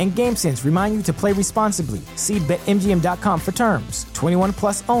 BetMGM and GameSense remind you to play responsibly. See BetMGM.com for terms. 21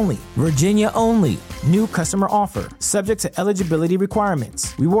 plus only. Virginia only. New customer offer. Subject to eligibility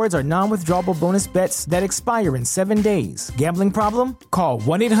requirements. Rewards are non-withdrawable bonus bets that expire in 7 days. Gambling problem? Call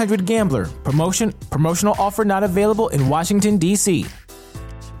 1-800-GAMBLER. Promotional offer not available in Washington, D.C.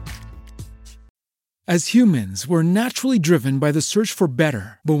 As humans, we're naturally driven by the search for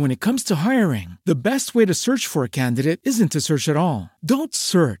better. But when it comes to hiring, the best way to search for a candidate isn't to search at all. Don't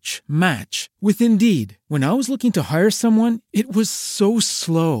search, match with Indeed. When I was looking to hire someone, it was so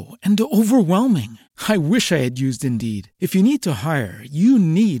slow and overwhelming. I wish I had used Indeed. If you need to hire, you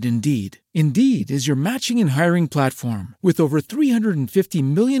need Indeed. Indeed is your matching and hiring platform with over 350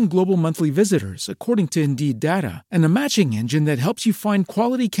 million global monthly visitors, according to Indeed data, and a matching engine that helps you find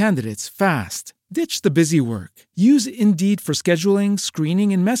quality candidates fast. Ditch the busy work. Use Indeed for scheduling,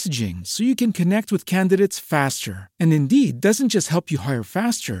 screening, and messaging so you can connect with candidates faster. And Indeed doesn't just help you hire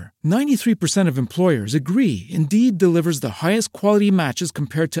faster. 93% of employers agree Indeed delivers the highest quality matches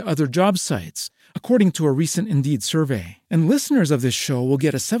compared to other job sites, according to a recent Indeed survey. And listeners of this show will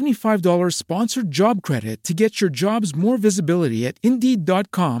get a $75 sponsored job credit to get your jobs more visibility at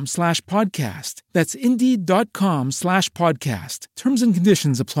Indeed.com/podcast. That's Indeed.com/podcast. Terms and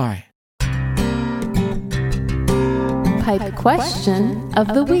conditions apply. Pipe question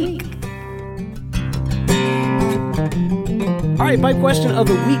of the week. All right, pipe question of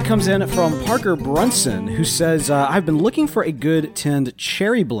the week comes in from Parker Brunson, who says, I've been looking for a good tinned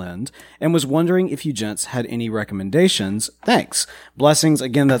cherry blend and was wondering if you gents had any recommendations. Thanks. Blessings.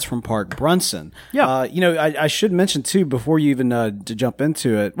 Again, that's from Park Brunson. Yeah. I should mention, too, before you even to jump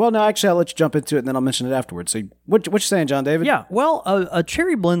into it. Well, no, actually, I'll let you jump into it, and then I'll mention it afterwards. So what you saying, John David? Yeah, well, a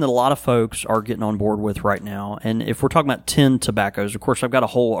cherry blend that a lot of folks are getting on board with right now, and if we're talking about tinned tobaccos, of course, I've got a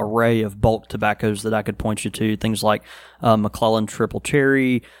whole array of bulk tobaccos that I could point you to, things like McClellan Triple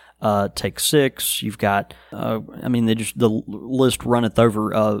Cherry, Take 6. You've got, the list runneth over.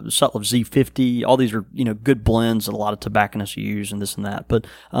 Sutliff Z50. All these are good blends that a lot of tobacconists use and this and that. But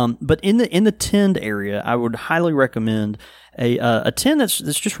in the tinned area, I would highly recommend a tin that's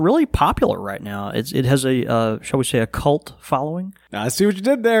just really popular right now. It has a shall we say a cult following. I see what you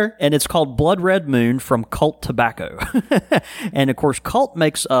did there. And it's called Blood Red Moon from Cult Tobacco. And of course, Cult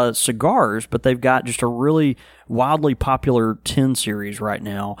makes cigars, but they've got just a really wildly popular tin series right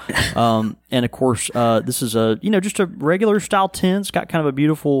now. And of course, this is just a regular style tin. It's got kind of a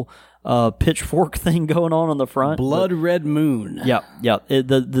beautiful pitchfork thing going on the front. Blood Red Moon. Yeah.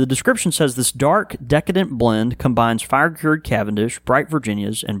 The description says this dark, decadent blend combines fire-cured Cavendish, bright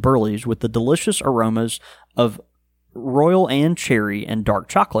Virginias, and Burleys with the delicious aromas of royal and cherry and dark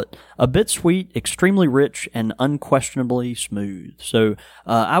chocolate. A bit sweet, extremely rich, and unquestionably smooth. So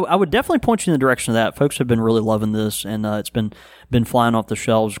I would definitely point you in the direction of that. Folks have been really loving this, and it's been flying off the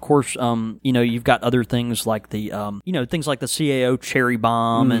shelves. Of course, you've got other things like the CAO Cherry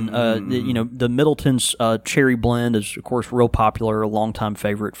Bomb, and the Middleton's Cherry Blend is of course real popular, a longtime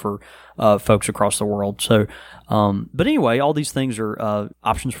favorite for folks across the world. So, but anyway, all these things are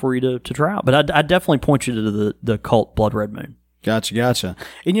options for you to try out. But I definitely point you to the Cult Blood Red Moon. Gotcha.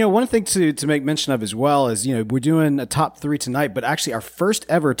 And, one thing to make mention of as well is, we're doing a top 3 tonight, but actually our first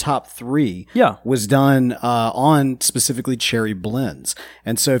ever top 3 was done on specifically cherry blends.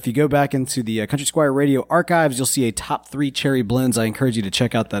 And so if you go back into the Country Squire Radio archives, you'll see a top 3 cherry blends. I encourage you to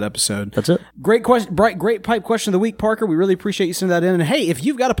check out that episode. That's it. Great question, great pipe question of the week, Parker. We really appreciate you sending that in. And hey, if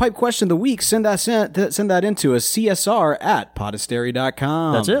you've got a pipe question of the week, send that into us,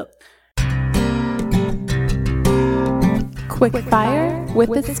 csr@podastery.com. That's it. Quick Fire with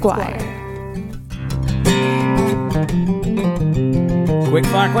the Squire. Quick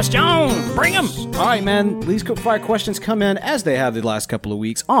fire question! Bring them! All right, man. These quick fire questions come in as they have the last couple of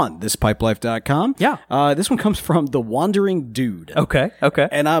weeks on thispipelife.com. Yeah. This one comes from The Wandering Dude. Okay.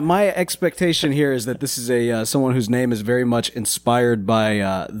 And my expectation here is that this is someone whose name is very much inspired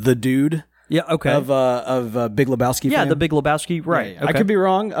by The Dude. Yeah, okay. Of Big Lebowski fame. Yeah, the Big Lebowski, right. Yeah. Okay. I could be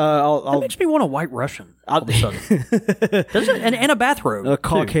wrong. That makes me want a White Russian all of a sudden. Does it? And a bathrobe. A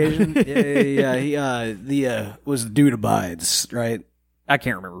Caucasian. Yeah. He was The Dude Abides, right? I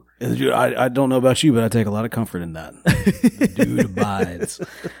can't remember. I don't know about you, but I take a lot of comfort in that. The Dude Abides.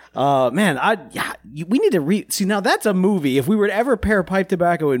 Man, we need to see, now that's a movie. If we were to ever pair pipe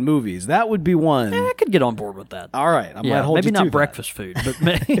tobacco in movies, that would be one. I could get on board with that. All right. I might hold maybe you not to breakfast food, but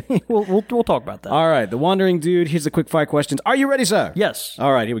maybe we'll talk about that. All right. The Wandering Dude. Here's the quick fire questions. Are you ready, sir? Yes.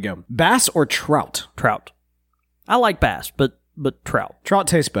 All right. Here we go. Bass or trout? Trout. I like bass, but trout. Trout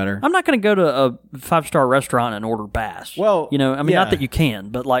tastes better. I'm not going to go to a 5-star restaurant and order bass. Well, not that you can,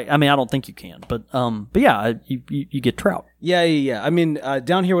 but I don't think you can. But yeah, you get trout. Yeah. I mean,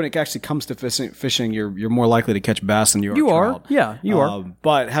 down here when it actually comes to fishing, you're more likely to catch bass than you are trout. Yeah, you are.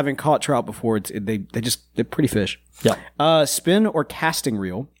 But having caught trout before, they're pretty fish. Yeah. Spin or casting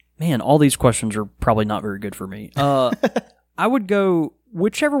reel? Man, all these questions are probably not very good for me. I would go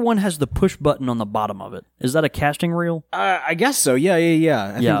whichever one has the push button on the bottom of it. Is that a casting reel? I guess so. Yeah.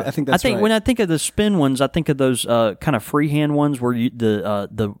 I think that's right. When I think of the spin ones, I think of those kind of freehand ones where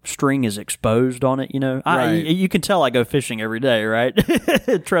the string is exposed on it. Right. You can tell I go fishing every day, right?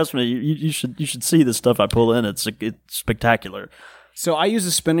 Trust me, you should see the stuff I pull in. It's spectacular. So I use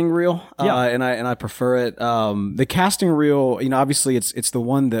a spinning reel, and I prefer it. The casting reel, obviously it's the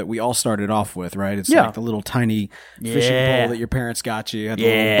one that we all started off with, right? It's like the little tiny fishing pole that your parents got you, had the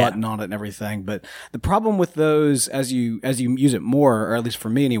little button on it and everything. But the problem with those, as you use it more, or at least for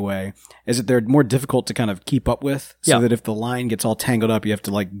me anyway, is that they're more difficult to kind of keep up with. So that if the line gets all tangled up, you have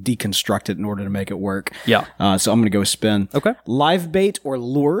to deconstruct it in order to make it work. Yeah. So I'm going to go with spin. Okay. Live bait or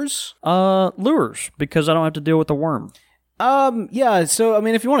lures? Lures, because I don't have to deal with the worm. Yeah, so, I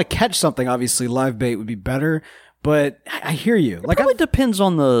mean, if you want to catch something, obviously live bait would be better, but I hear you. It probably depends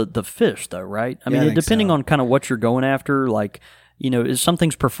on the fish, though, right? I mean, depending on kind of what you're going after, some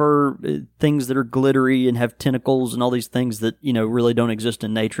things prefer things that are glittery and have tentacles and all these things that, really don't exist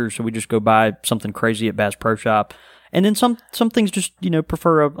in nature, so we just go buy something crazy at Bass Pro Shop. And then some things just,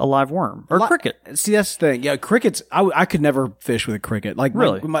 prefer a live worm or cricket. See, that's the thing. Yeah, crickets, I could never fish with a cricket.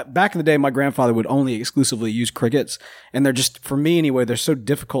 Really? Back in the day, my grandfather would only exclusively use crickets. And they're just, for me anyway, they're so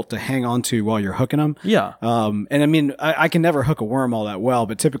difficult to hang on to while you're hooking them. Yeah. And I mean, I can never hook a worm all that well,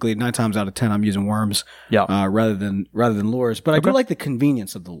 but typically 9 times out of 10, I'm using worms. Yeah. Rather than lures. But I do like the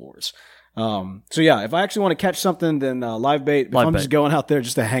convenience of the lures. So yeah, if I actually want to catch something, then live bait. If I'm just going out there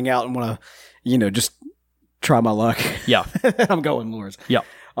just to hang out and want to, just try my luck. Yeah. I'm going lures. Yeah.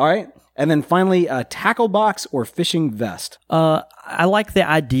 All right. And then finally, tackle box or fishing vest? I like the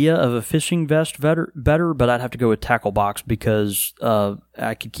idea of a fishing vest better, but I'd have to go with tackle box because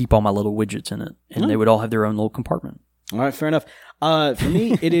I could keep all my little widgets in it, and they would all have their own little compartment. All right, fair enough. For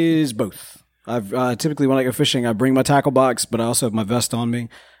me, it is both. I've typically when I go fishing, I bring my tackle box, but I also have my vest on me.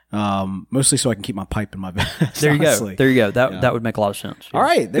 Mostly so I can keep my pipe in my vest. There you go. That would make a lot of sense. Yeah. All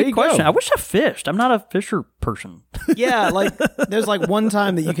right, there Good you question. go. I wish I fished. I'm not a fisher person. Yeah, there's one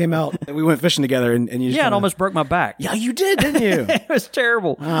time that you came out and we went fishing together and you just it almost broke my back. Yeah, you did, didn't you? It was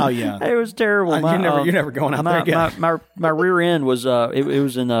terrible. Oh yeah, it was terrible. You're never going out there again. My rear end was it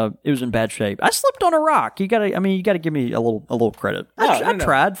was in bad shape. I slipped on a rock. You gotta give me a little credit. I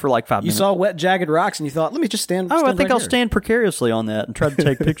tried for 5 minutes. You saw wet, jagged rocks and you thought, let me just stand. I think I'll stand precariously on that and try to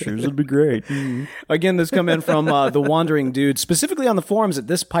take pictures. It'd be great. Mm-hmm. Again, this come in from The Wandering Dude, specifically on the forums at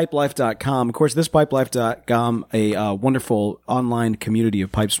thispipelife.com. Of course, thispipelife.com, a wonderful online community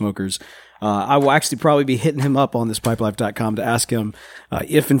of pipe smokers. I will actually probably be hitting him up on thispipelife.com to ask him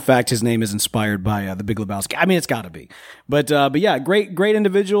if, in fact, his name is inspired by The Big Lebowski. I mean, it's got to be. But yeah, great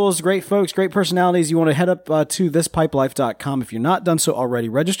individuals, great folks, great personalities. You want to head up to thispipelife.com. If you're not done so already,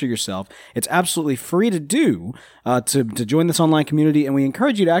 register yourself. It's absolutely free to do to join this online community, and we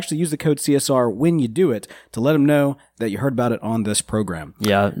encourage you to actually use the code CSR when you do it to let them know that you heard about it on this program.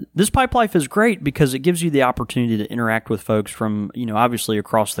 Yeah, this Pipe Life is great because it gives you the opportunity to interact with folks from, obviously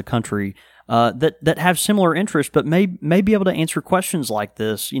across the country that have similar interests, but may be able to answer questions like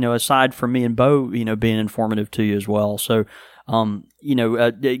this, aside from me and Bo, being informative to you as well. So,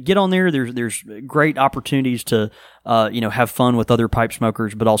 get on there. There's great opportunities to, have fun with other pipe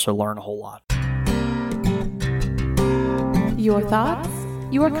smokers, but also learn a whole lot. Your thoughts,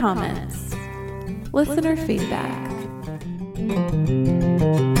 your comments, listener feedback.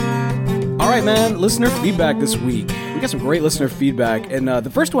 All right, man. Listener feedback this week. We got some great listener feedback, and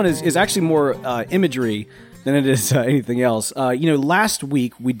the first one is actually more imagery than it is anything else. Last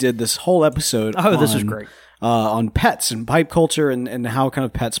week we did this whole episode. Oh, this is great. On pets and pipe culture and how kind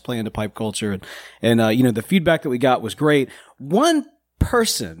of pets play into pipe culture, and the feedback that we got was great. One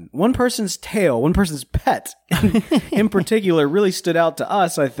person's tale, one person's pet in particular really stood out to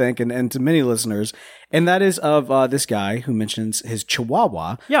us, I think, and to many listeners. And that is of this guy who mentions his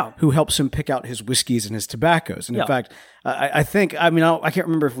Chihuahua, who helps him pick out his whiskeys and his tobaccos. And in fact, I can't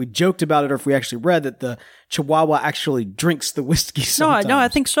remember if we joked about it or if we actually read that the Chihuahua actually drinks the whiskey sometimes. No, I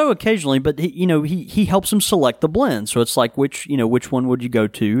think so occasionally, but he helps him select the blend. So it's like, which one would you go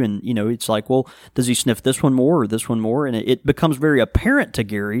to? And, it's like, well, does he sniff this one more or this one more? And it becomes very apparent to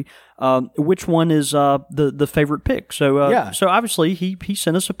Gary which one is the favorite pick. So so obviously he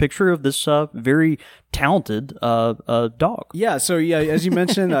sent us a picture of this very talented dog. Yeah. So as you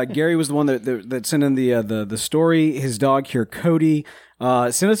mentioned, Gary was the one that sent in the story. His dog here, Cody,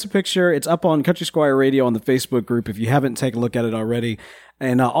 sent us a picture. It's up on Country Squire Radio on the Facebook group if you haven't taken a look at it already.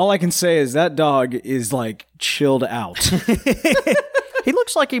 And all I can say is that dog is like chilled out. He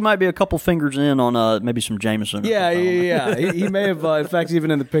looks like he might be a couple fingers in on maybe some Jameson. Yeah. He may have. In fact, even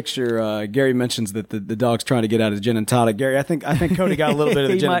in the picture, Gary mentions that the dog's trying to get out of gin and tonic. Gary, I think Cody got a little bit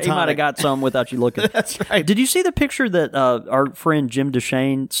of the gin and tonic. He might have got some without you looking. That's right. Did you see the picture that our friend Jim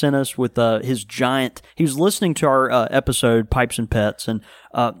Deshane sent us with his giant? He was listening to our episode Pipes and Pets and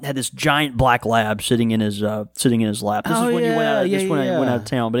had this giant black lab sitting in his lap. This is when you went out of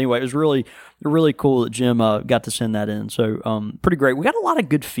town. But anyway, it was really cool that Jim got to send that in. So pretty great. We got a lot of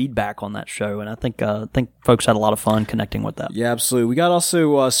good feedback on that show, and I think folks had a lot of fun connecting with that. Yeah, absolutely. We got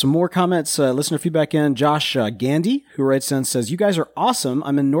also some more comments, listener feedback in. Josh Gandy, who writes in, says, "You guys are awesome.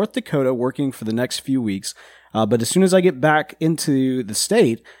 I'm in North Dakota working for the next few weeks, but as soon as I get back into the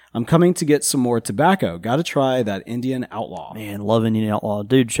state, I'm coming to get some more tobacco. Got to try that Indian Outlaw." Man, love Indian Outlaw.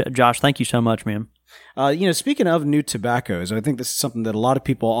 Dude, Josh, thank you so much, man. Speaking of new tobaccos, I think this is something that a lot of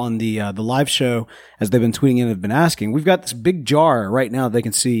people on the live show, as they've been tweeting in, have been asking. We've got this big jar right now they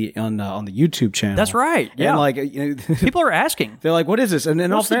can see on the YouTube channel. That's right. Yeah. And people are asking. They're like, "What is this?" And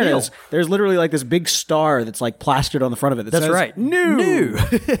in all fairness, there's literally like this big star that's like plastered on the front of it. That says, right. New.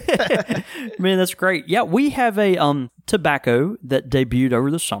 Man, that's great. Yeah, we have a tobacco that debuted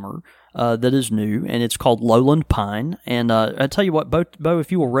over the summer. That is new, and it's called Lowland Pine. And I tell you what, Bo,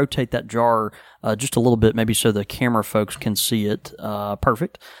 if you will rotate that jar just a little bit, maybe so the camera folks can see it.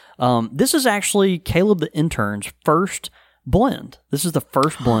 Perfect. This is actually Caleb the intern's first blend. This is the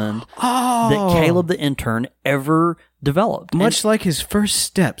first blend that Caleb the intern ever developed. Much like his first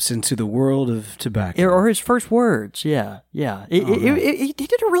steps into the world of tobacco. Or his first words, yeah. He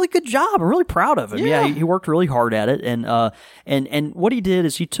did a really good job. I'm really proud of him. Yeah, he worked really hard at it. And what he did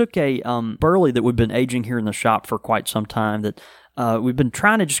is he took a burley that we've been aging here in the shop for quite some time that we've been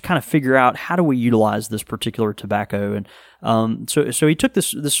trying to just kind of figure out how do we utilize this particular tobacco. And so he took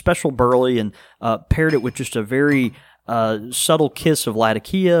this special burley and paired it with just a very subtle kiss of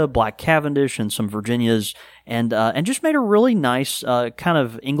Latakia, Black Cavendish, and some Virginias, and just made a really nice kind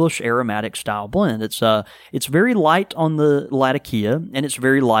of English aromatic style blend. It's very light on the Latakia, and it's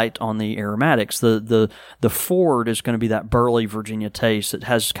very light on the aromatics. The forward is going to be that burly Virginia taste that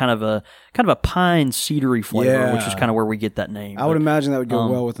has kind of a pine cedary flavor, which is kind of where we get that name. I would imagine that would go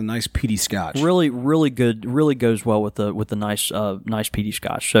well with a nice peaty scotch. Really, really good. Really goes well with the nice peaty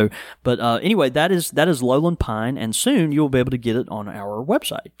scotch. So, but anyway, that is Lowland Pine, and soon you'll be able to get it on our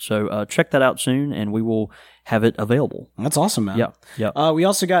website. So check that out soon, and we will have it available. That's awesome, man. Yeah. We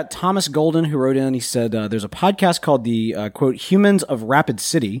also got Thomas Golden, who wrote in. He said there's a podcast called the quote Humans of Rapid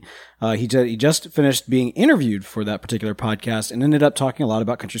City. He just finished being interviewed for that particular podcast and ended up talking a lot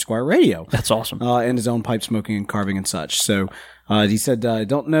about Country Squire Radio. That's awesome. And his own pipe smoking and carving and such. So he said,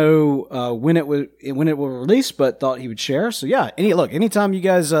 don't know when it will release, but thought he would share. So yeah, anytime you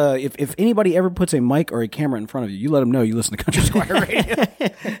guys, if anybody ever puts a mic or a camera in front of you, you let them know you listen to Country Squire Radio,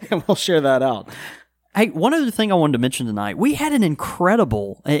 and we'll share that out. Hey, one other thing I wanted to mention tonight. We had an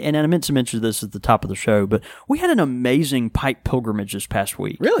incredible, and I meant to mention this at the top of the show, but we had an amazing pipe pilgrimage this past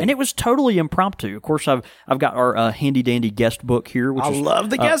week. Really? And it was totally impromptu. Of course, I've got our handy-dandy guest book here, which is love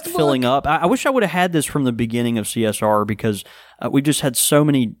the guest book. Filling up. I wish I would have had this from the beginning of CSR because we've just had so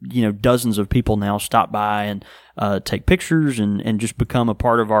many, dozens of people now stop by and take pictures and just become a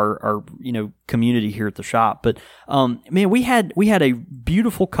part of our community here at the shop. But man, we had a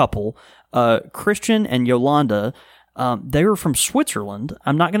beautiful couple, Christian and Yolanda. They were from Switzerland.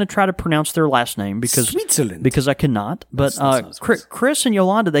 I'm not going to try to pronounce their last name because I cannot. But Chris and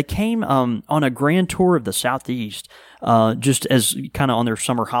Yolanda, they came on a grand tour of the Southeast, just as kind of on their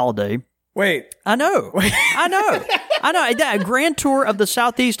summer holiday. Wait. I know. A grand tour of the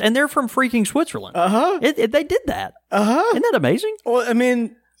Southeast, and they're from freaking Switzerland. They did that. Isn't that amazing? Well, I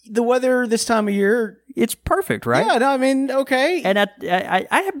mean, the weather this time of year, it's perfect, right? Yeah, no, I mean, okay. And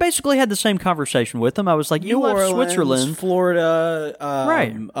I basically had the same conversation with them. I was like, you left Switzerland. Florida,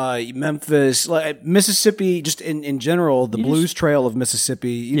 right. Memphis, Mississippi, just in general, the Blues Trail of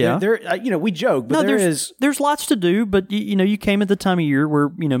Mississippi. Yeah. We joke, but there's lots to do, but you came at the time of year where,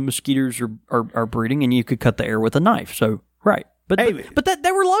 mosquitoes are breeding and you could cut the air with a knife. So, right. But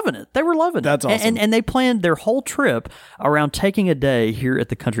they were loving it. They were loving it. That's awesome. And they planned their whole trip around taking a day here at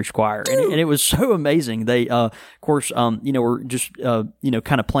the Country Squire. And it was so amazing. They, of course, were just,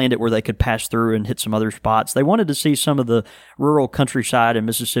 kind of planned it where they could pass through and hit some other spots. They wanted to see some of the rural countryside in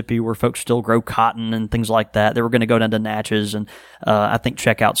Mississippi where folks still grow cotton and things like that. They were going to go down to Natchez and, I think,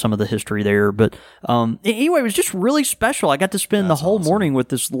 check out some of the history there. But anyway, it was just really special. I got to spend the whole morning with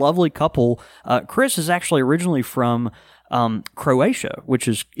this lovely couple. Chris is actually originally from Croatia, which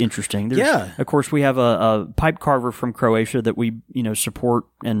is interesting. Of course, we have a pipe carver from Croatia that we, support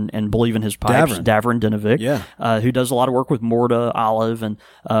and believe in his pipes, Davran Dinovic, who does a lot of work with Morta, Olive,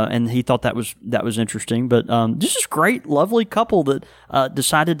 and he thought that was interesting. But just this great, lovely couple that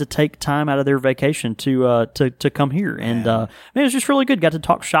decided to take time out of their vacation to come here, and man, it was just really good. Got to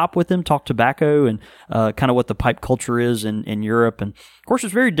talk shop with him, talk tobacco, and kind of what the pipe culture is in Europe, and of course,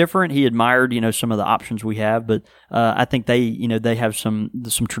 it's very different. He admired, some of the options we have, but I think they have some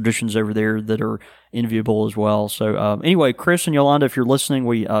traditions over there that are enviable as well. So anyway, Chris and Yolanda, if you're listening,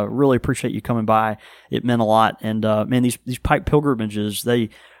 we really appreciate you coming by. It meant a lot. And man, these pipe pilgrimages, they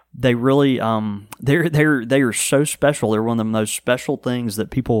really they are so special. They're one of the most special things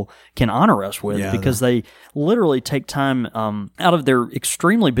that people can honor us with because they literally take time out of their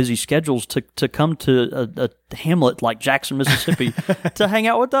extremely busy schedules to come to a hamlet like Jackson, Mississippi to hang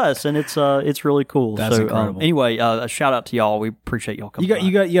out with us, and it's really cool. That's incredible. Anyway, a shout out to y'all. We appreciate y'all coming.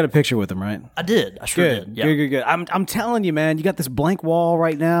 You got a picture with them, right? I did. I sure did. Yeah. Good. I'm telling you, man, you got this blank wall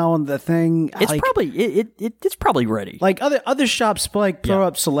right now on the thing. It's it's probably ready. Like other shops throw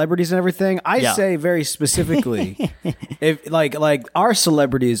up celebrities and everything. I say very specifically, if like our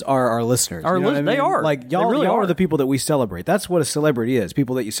celebrities are our listeners. They are. Like y'all are the people that we celebrate. That's what a celebrity is.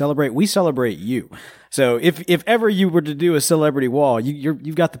 People that you celebrate. We celebrate you. So if ever you were to do a celebrity wall,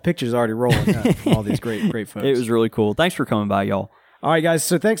 you've got the pictures already rolling from all these great folks. It was really cool. Thanks for coming by, y'all. All right, guys.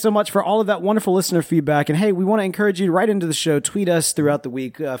 So thanks so much for all of that wonderful listener feedback. And hey, we want to encourage you to write into the show, tweet us throughout the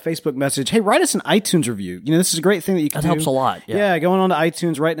week, Facebook message. Hey, write us an iTunes review. This is a great thing that you can do. That helps a lot. Yeah, going on to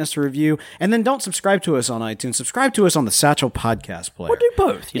iTunes, writing us a review. And then don't subscribe to us on iTunes. Subscribe to us on the Satchel Podcast Player. Or do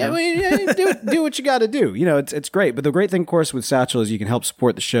both. Do what you got to do. It's great. But the great thing, of course, with Satchel is you can help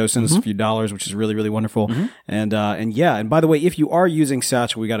support the show. Send us a few dollars, which is really, really wonderful. Mm-hmm. And by the way, if you are using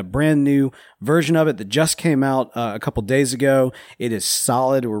Satchel, we got a brand new version of it that just came out a couple days ago. It is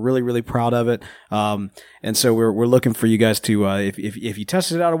solid. We're really, really proud of it. And so we're looking for you guys to, if you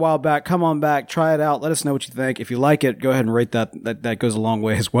tested it out a while back, come on back, try it out. Let us know what you think. If you like it, go ahead and rate that. That goes a long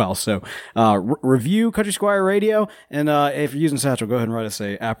way as well. So, review Country Squire Radio. And, if you're using Satchel, go ahead and write us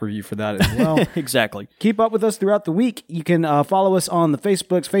a app review for that as well. Exactly. Keep up with us throughout the week. You can, follow us on the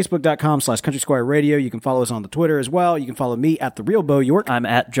Facebooks, facebook.com/Country Squire Radio. You can follow us on the Twitter as well. You can follow me at The Real Bo York. I'm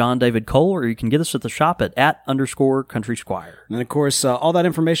at John David Cole, or you can get us at the shop at @_Country Squire. And then, of course, all that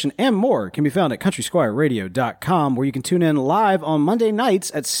information and more can be found at countrysquireradio.com, where you can tune in live on Monday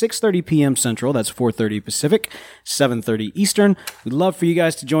nights at 6:30 p.m. Central. That's 4:30 Pacific, 7:30 Eastern. We'd love for you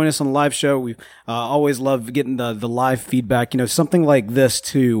guys to join us on the live show. We always love getting the live feedback. Something like this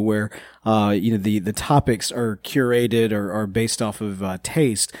too, where the topics are curated or are based off of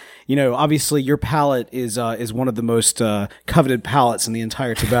taste. Obviously your palate is one of the most coveted palates in the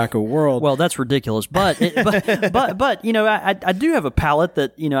entire tobacco world. Well, that's ridiculous, but I do have a palate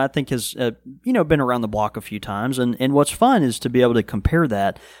that I think has been around the block a few times, and what's fun is to be able to compare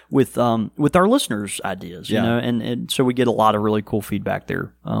that with our listeners' ideas, and so we get a lot of really cool feedback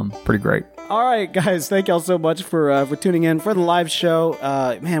there. Pretty great. All right, guys, thank y'all so much for tuning in for the live show.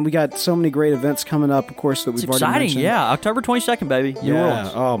 Man, we got so many great events coming up, of course, that we've already mentioned. Yeah. October 22nd, baby. New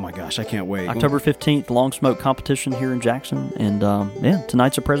Orleans. Oh, my gosh, I can't wait. October 15th, Long Smoke competition here in Jackson. And,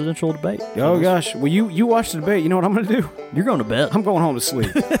 tonight's a presidential debate. Oh, gosh. Well, you watch the debate. You know what I'm going to do? You're going to bed. I'm going home to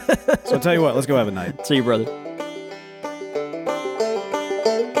sleep. So I'll tell you what, let's go have a night. See you, brother.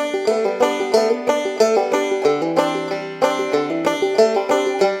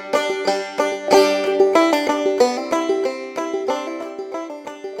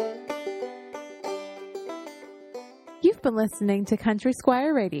 You've been listening to Country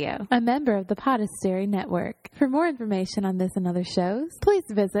Squire Radio, a member of the Podastery Network. For more information on this and other shows, please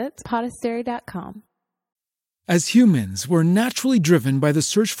visit podastery.com. As humans, we're naturally driven by the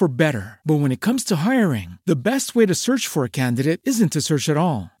search for better. But when it comes to hiring, the best way to search for a candidate isn't to search at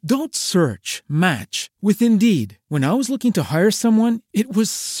all. Don't search, match with Indeed. When I was looking to hire someone, it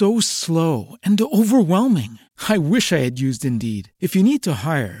was so slow and overwhelming. I wish I had used Indeed. If you need to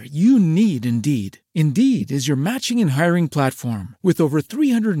hire, you need Indeed. Indeed is your matching and hiring platform with over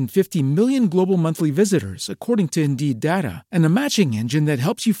 350 million global monthly visitors, according to Indeed data, and a matching engine that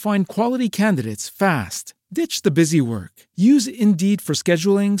helps you find quality candidates fast. Ditch the busy work. Use Indeed for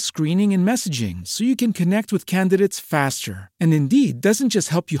scheduling, screening, and messaging so you can connect with candidates faster. And Indeed doesn't just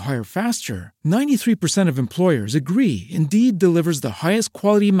help you hire faster. 93% of employers agree Indeed delivers the highest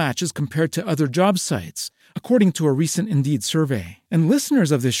quality matches compared to other job sites, according to a recent Indeed survey. And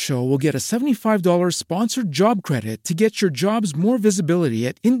listeners of this show will get a $75 sponsored job credit to get your jobs more visibility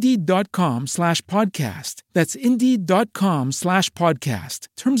at Indeed.com/podcast. That's Indeed.com/podcast.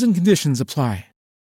 Terms and conditions apply.